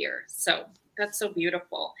unfolded here. So that's so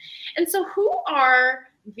beautiful. And so who are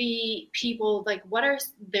the people, like, what are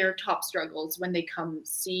their top struggles when they come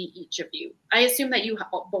see each of you? I assume that you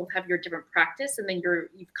both have your different practice, and then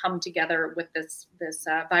you've come together with this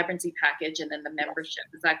vibrancy package and then the membership.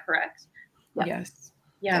 Is that correct? Yes.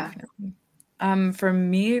 Yeah. Definitely. For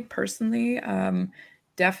me personally,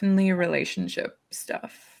 definitely relationship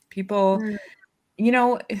stuff. People,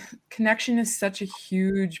 connection is such a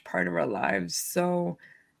huge part of our lives. So,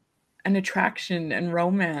 an attraction and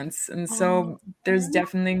romance. And so there's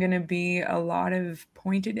definitely going to be a lot of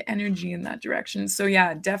pointed energy in that direction. So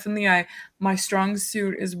yeah, definitely my strong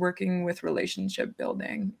suit is working with relationship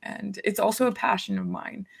building, and it's also a passion of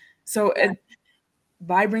mine. So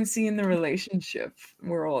vibrancy in the relationship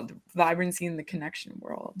world, vibrancy in the connection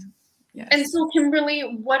world. Yes. And so,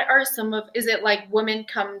 Kimberly, what are is it like women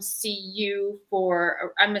come see you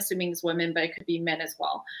for, I'm assuming it's women, but it could be men as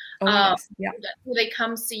well. Yes. Yeah. Do they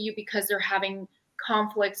come see you because they're having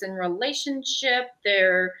conflicts in relationship?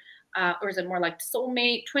 Or is it more like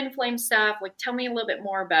soulmate, twin flame stuff? Like, tell me a little bit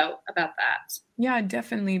more about that. Yeah,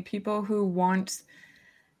 definitely. People who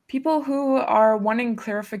are wanting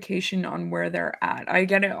clarification on where they're at. I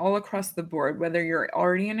get it all across the board, whether you're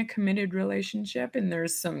already in a committed relationship and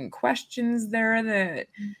there's some questions there that,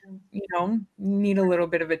 need a little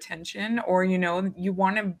bit of attention, or, you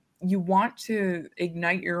want to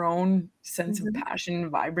ignite your own sense of passion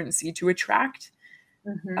and vibrancy to attract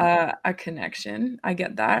a connection. I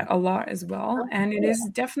get that a lot as well. And it is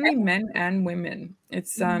definitely men and women.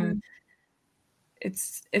 It's hard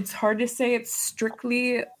to say it's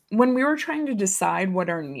strictly. When we were trying to decide what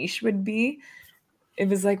our niche would be, it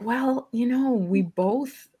was like, well, we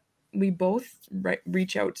both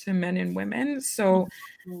reach out to men and women. So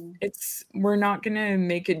we're not going to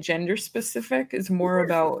make it gender specific. It's more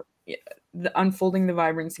about the unfolding the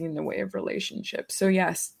vibrancy in the way of relationships. So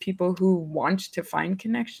yes, people who want to find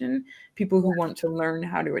connection, people who want to learn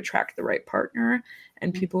how to attract the right partner,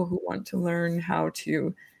 and people who want to learn how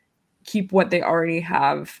to keep what they already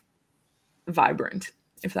have vibrant,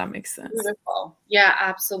 if that makes sense. Beautiful. Yeah,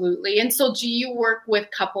 absolutely. And so do you work with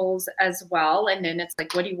couples as well? And then it's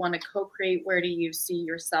like, what do you want to co-create? Where do you see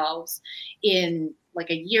yourselves in like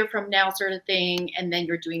a year from now, sort of thing? And then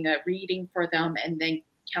you're doing a reading for them and then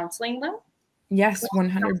counseling them? Yes,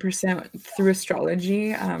 100% through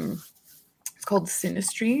astrology. It's called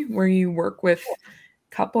synastry, where you work with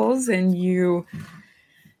couples and you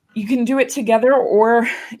can do it together, or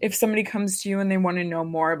if somebody comes to you and they want to know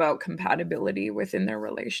more about compatibility within their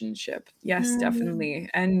relationship. Yes, definitely.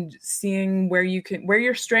 And seeing where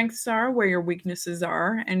your strengths are, where your weaknesses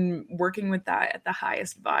are, and working with that at the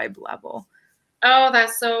highest vibe level. Oh,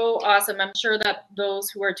 that's so awesome. I'm sure that those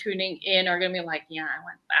who are tuning in are going to be like, yeah, I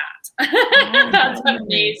want that. That's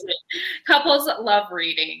amazing. Couples love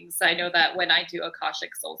readings. I know that when I do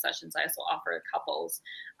Akashic Soul sessions, I also offer couples.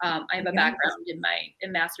 I have a background in a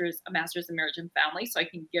master's in marriage and family, so I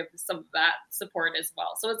can give some of that support as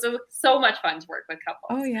well. So it's so much fun to work with couples.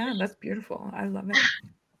 Oh yeah, that's beautiful. I love it.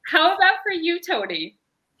 How about for you, Tony?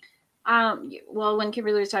 Well, when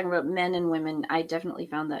Kimberly was talking about men and women, I definitely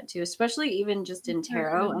found that too, especially even just in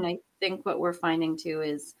tarot. And I think what we're finding too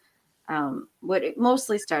is what it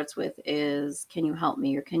mostly starts with is, can you help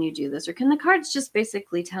me, or can you do this, or can the cards just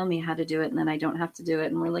basically tell me how to do it and then I don't have to do it?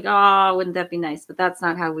 And we're like, oh, wouldn't that be nice? But that's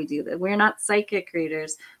not how we do that. We're not psychic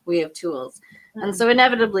readers. We have tools. And so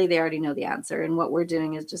inevitably they already know the answer. And what we're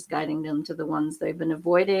doing is just guiding them to the ones they've been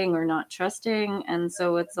avoiding or not trusting. And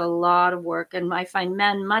so it's a lot of work. And I find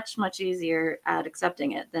men much, much easier at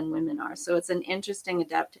accepting it than women are. So it's an interesting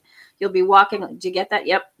adapt. You'll be walking. Do you get that?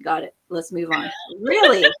 Yep. Got it. Let's move on.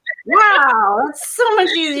 Really? Wow. That's so much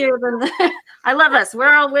easier than I love us.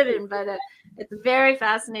 We're all women, but it's very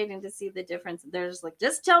fascinating to see the difference. They're just like,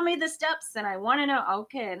 just tell me the steps and I want to know.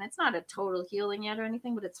 Okay. And it's not a total healing yet or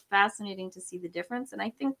anything, but it's fascinating to see the difference. And I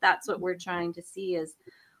think that's what we're trying to see, is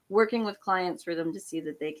working with clients for them to see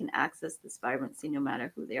that they can access this vibrancy no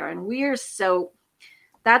matter who they are. And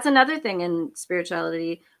that's another thing in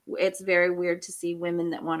spirituality. It's very weird to see women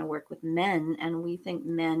that want to work with men. And we think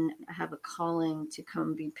men have a calling to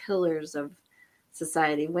come be pillars of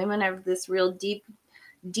society. Women have this real deep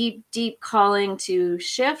calling to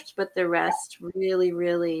shift, but the rest really,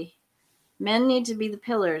 really, men need to be the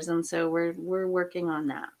pillars. And so we're working on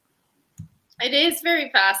that. It is very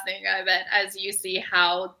fascinating, I bet, as you see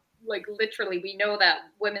how like literally, we know that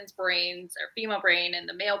women's brains or female brain and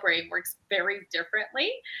the male brain works very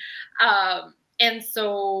differently. And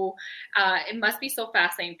so it must be so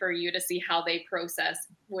fascinating for you to see how they process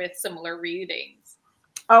with similar readings.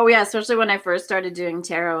 Oh yeah, especially when I first started doing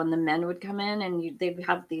tarot, and the men would come in, and they would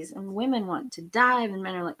have these, and women want to dive, and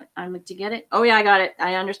men are like, "I'm like, do you get it? Oh yeah, I got it.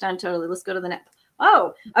 I understand totally. Let's go to the next."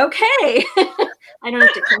 Oh, okay. I don't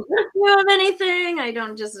have to convince you of anything. I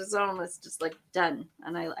don't just, it's almost just like done,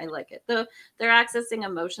 and I like it. Though they're accessing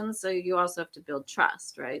emotions, so you also have to build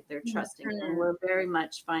trust, right? They're trusting, and we're very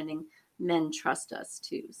much finding men trust us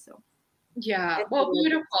too. So. Yeah, well,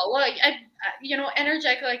 beautiful. Like,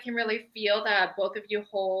 energetically, I can really feel that both of you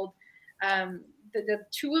hold, the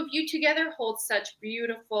two of you together hold such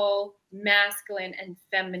beautiful masculine and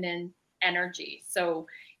feminine energy. So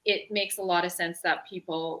it makes a lot of sense that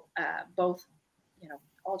people, both,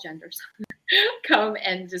 all genders, come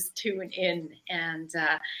and just tune in and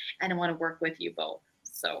want to work with you both.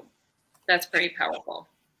 So that's pretty powerful.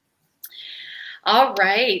 All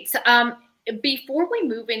right. Before we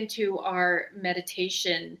move into our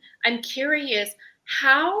meditation, I'm curious,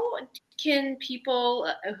 how can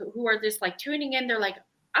people who are just like tuning in, they're like,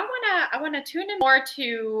 I want to tune in more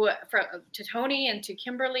to Tony and to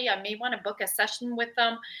Kimberly. I may want to book a session with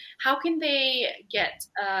them. How can they get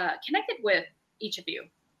connected with each of you?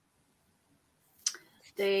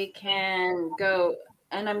 They can go,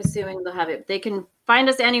 and I'm assuming they'll have it. They can find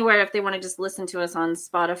us anywhere if they want to just listen to us on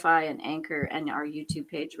Spotify and Anchor and our YouTube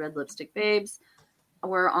page, Red Lipstick Babes.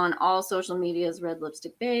 We're on all social medias, Red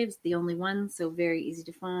Lipstick Babes, the only one, so very easy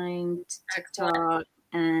to find. TikTok,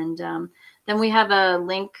 and then we have a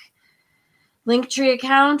Linktree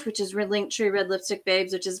account, which is Linktree Red Lipstick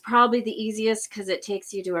Babes, which is probably the easiest because it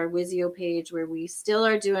takes you to our Wizio page where we still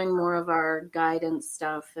are doing more of our guidance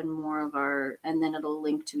stuff and more of our, and then it'll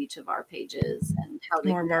link to each of our pages and how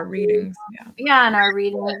they more of our readings. Yeah, and our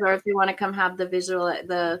readings, or if you want to come have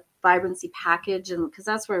the vibrancy package, and because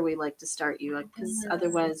that's where we like to start you, because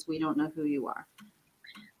otherwise we don't know who you are.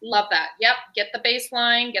 Love that. Yep. Get the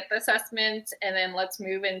baseline, get the assessment, and then let's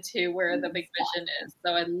move into where the big vision is.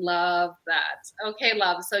 So I love that. Okay,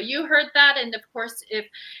 love. So you heard that. And of course, if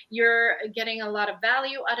you're getting a lot of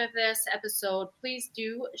value out of this episode, please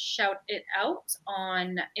do shout it out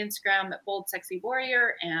on Instagram at Bold Sexy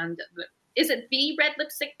Warrior. And is it the Red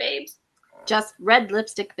Lipstick Babes? Just Red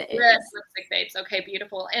Lipstick Babes. Red Lipstick Babes. Okay,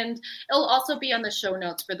 beautiful. And it'll also be on the show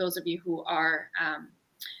notes for those of you who are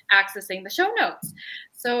accessing the show notes.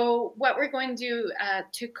 So what we're going to do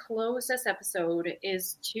to close this episode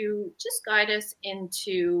is to just guide us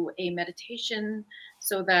into a meditation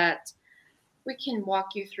so that we can walk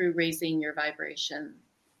you through raising your vibration.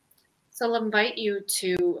 So I'll invite you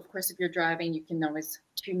to, of course, if you're driving, you can always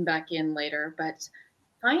tune back in later, but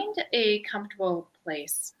find a comfortable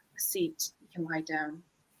place, a seat you can lie down,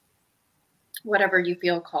 whatever you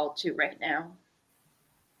feel called to right now.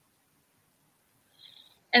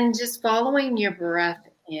 And just following your breath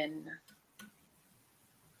in.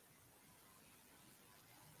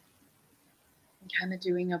 And kind of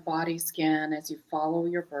doing a body scan as you follow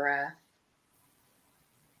your breath.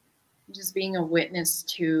 Just being a witness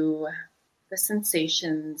to the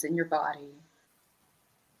sensations in your body.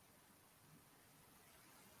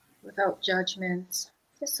 Without judgment,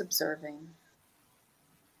 just observing.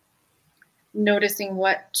 Noticing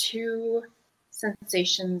what two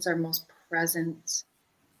sensations are most present.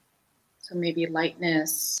 So maybe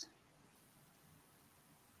lightness,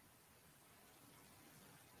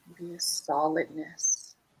 maybe a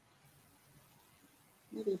solidness,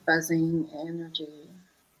 maybe buzzing energy.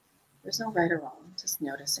 There's no right or wrong, just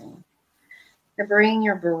noticing. And bringing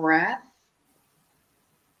your breath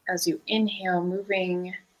as you inhale,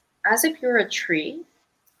 moving as if you're a tree,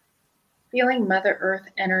 feeling Mother Earth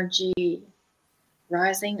energy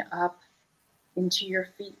rising up into your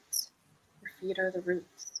feet. Your feet are the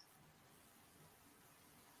roots.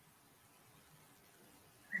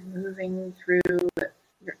 Moving through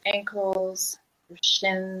your ankles, your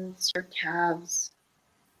shins, your calves,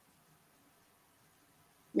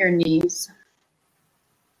 your knees,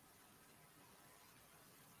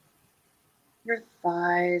 your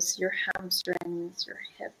thighs, your hamstrings, your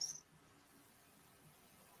hips,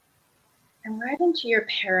 and right into your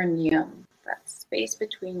perineum, that space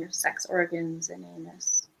between your sex organs and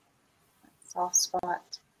anus, that soft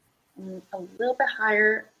spot. And a little bit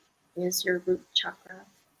higher is your root chakra.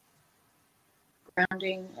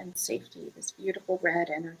 Grounding and safety, this beautiful red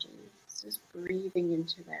energy. Just breathing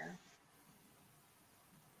into there.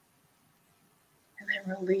 And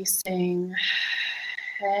then releasing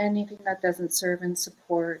anything that doesn't serve and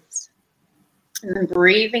support. And then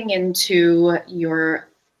breathing into your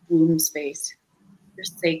womb space, your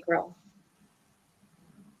sacral.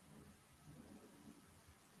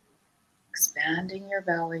 Expanding your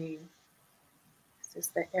belly. This is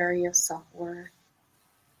the area of self-worth,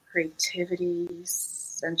 creativity,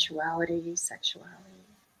 sensuality, sexuality,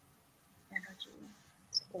 energy.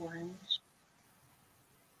 It's orange.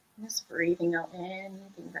 Just breathing out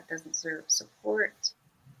anything that doesn't serve support.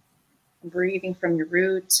 And breathing from your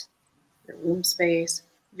root, your womb space,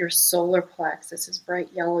 your solar plexus is bright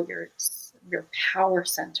yellow, your power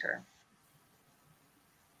center.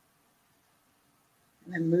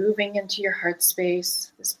 And then moving into your heart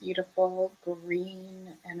space, this beautiful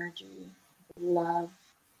green energy, love.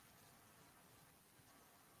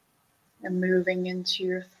 And moving into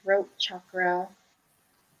your throat chakra,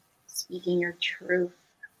 speaking your truth,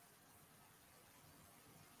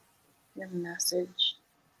 your message.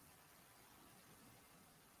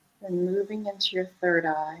 And moving into your third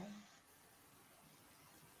eye.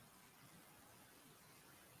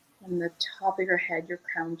 And the top of your head, your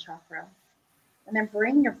crown chakra. And then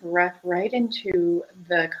bring your breath right into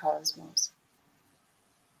the cosmos.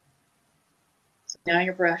 So now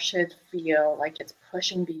your breath should feel like it's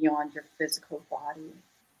pushing beyond your physical body.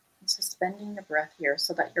 And suspending your breath here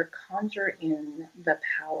so that you're conjuring the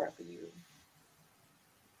power of you.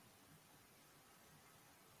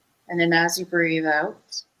 And then as you breathe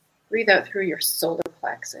out through your solar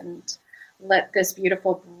plex and let this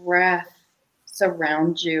beautiful breath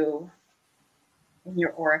surround you in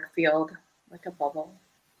your auric field like a bubble.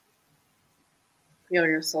 Feel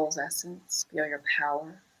your soul's essence, feel your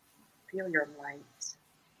power, feel your light.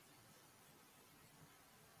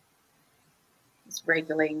 Just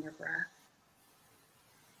regulating your breath.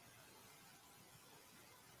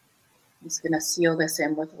 I'm just going to seal this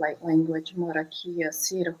in with light language. Morakia,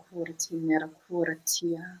 sirakurati,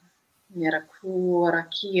 nerakuratia.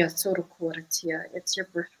 Nerakurakia, surukuratia. It's your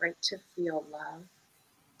birthright to feel love,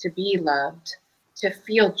 to be loved, to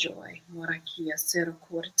feel joy. Morakia,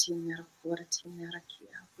 sirakurati, nerakurati,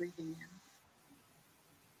 nerakia. Breathing in.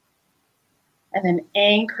 And then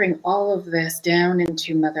anchoring all of this down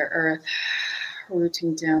into Mother Earth,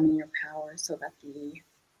 rooting down in your power so that the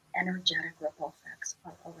energetic ripple effects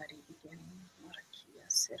are already beginning.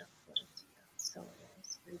 So it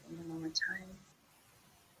is. Breathing in one more time.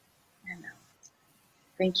 And out.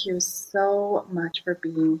 Thank you so much for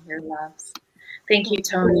being here, loves. Thank you,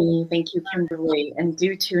 Tony. Thank you, Kimberly. And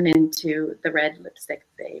do tune into the Red Lipstick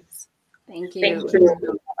Babes. Thank you. Thank you,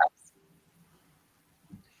 loves.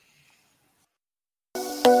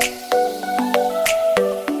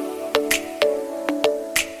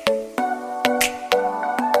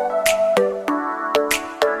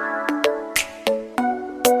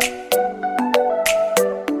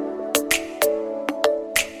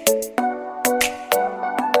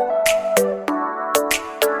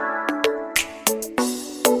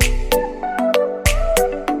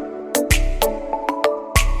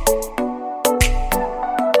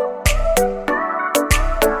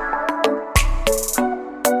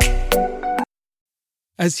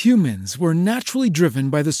 As humans, we're naturally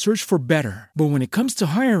driven by the search for better. But when it comes to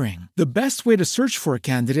hiring, the best way to search for a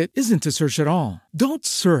candidate isn't to search at all. Don't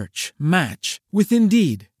search, match with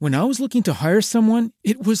Indeed. When I was looking to hire someone,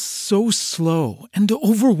 it was so slow and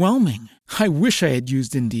overwhelming. I wish I had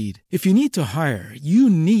used Indeed. If you need to hire, you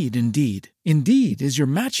need Indeed. Indeed is your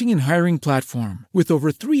matching and hiring platform with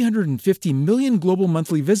over 350 million global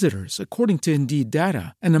monthly visitors, according to Indeed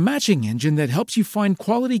data, and a matching engine that helps you find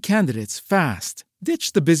quality candidates fast.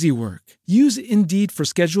 Ditch the busy work. Use Indeed for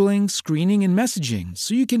scheduling, screening, and messaging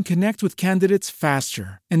so you can connect with candidates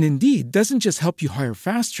faster. And Indeed doesn't just help you hire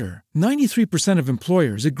faster. 93% of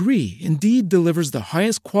employers agree Indeed delivers the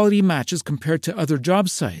highest quality matches compared to other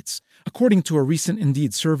job sites, according to a recent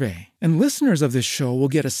Indeed survey. And listeners of this show will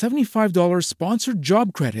get a $75 sponsored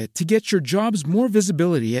job credit to get your jobs more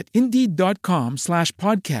visibility at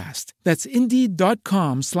Indeed.com/podcast. That's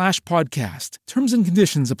Indeed.com/podcast. Terms and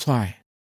conditions apply.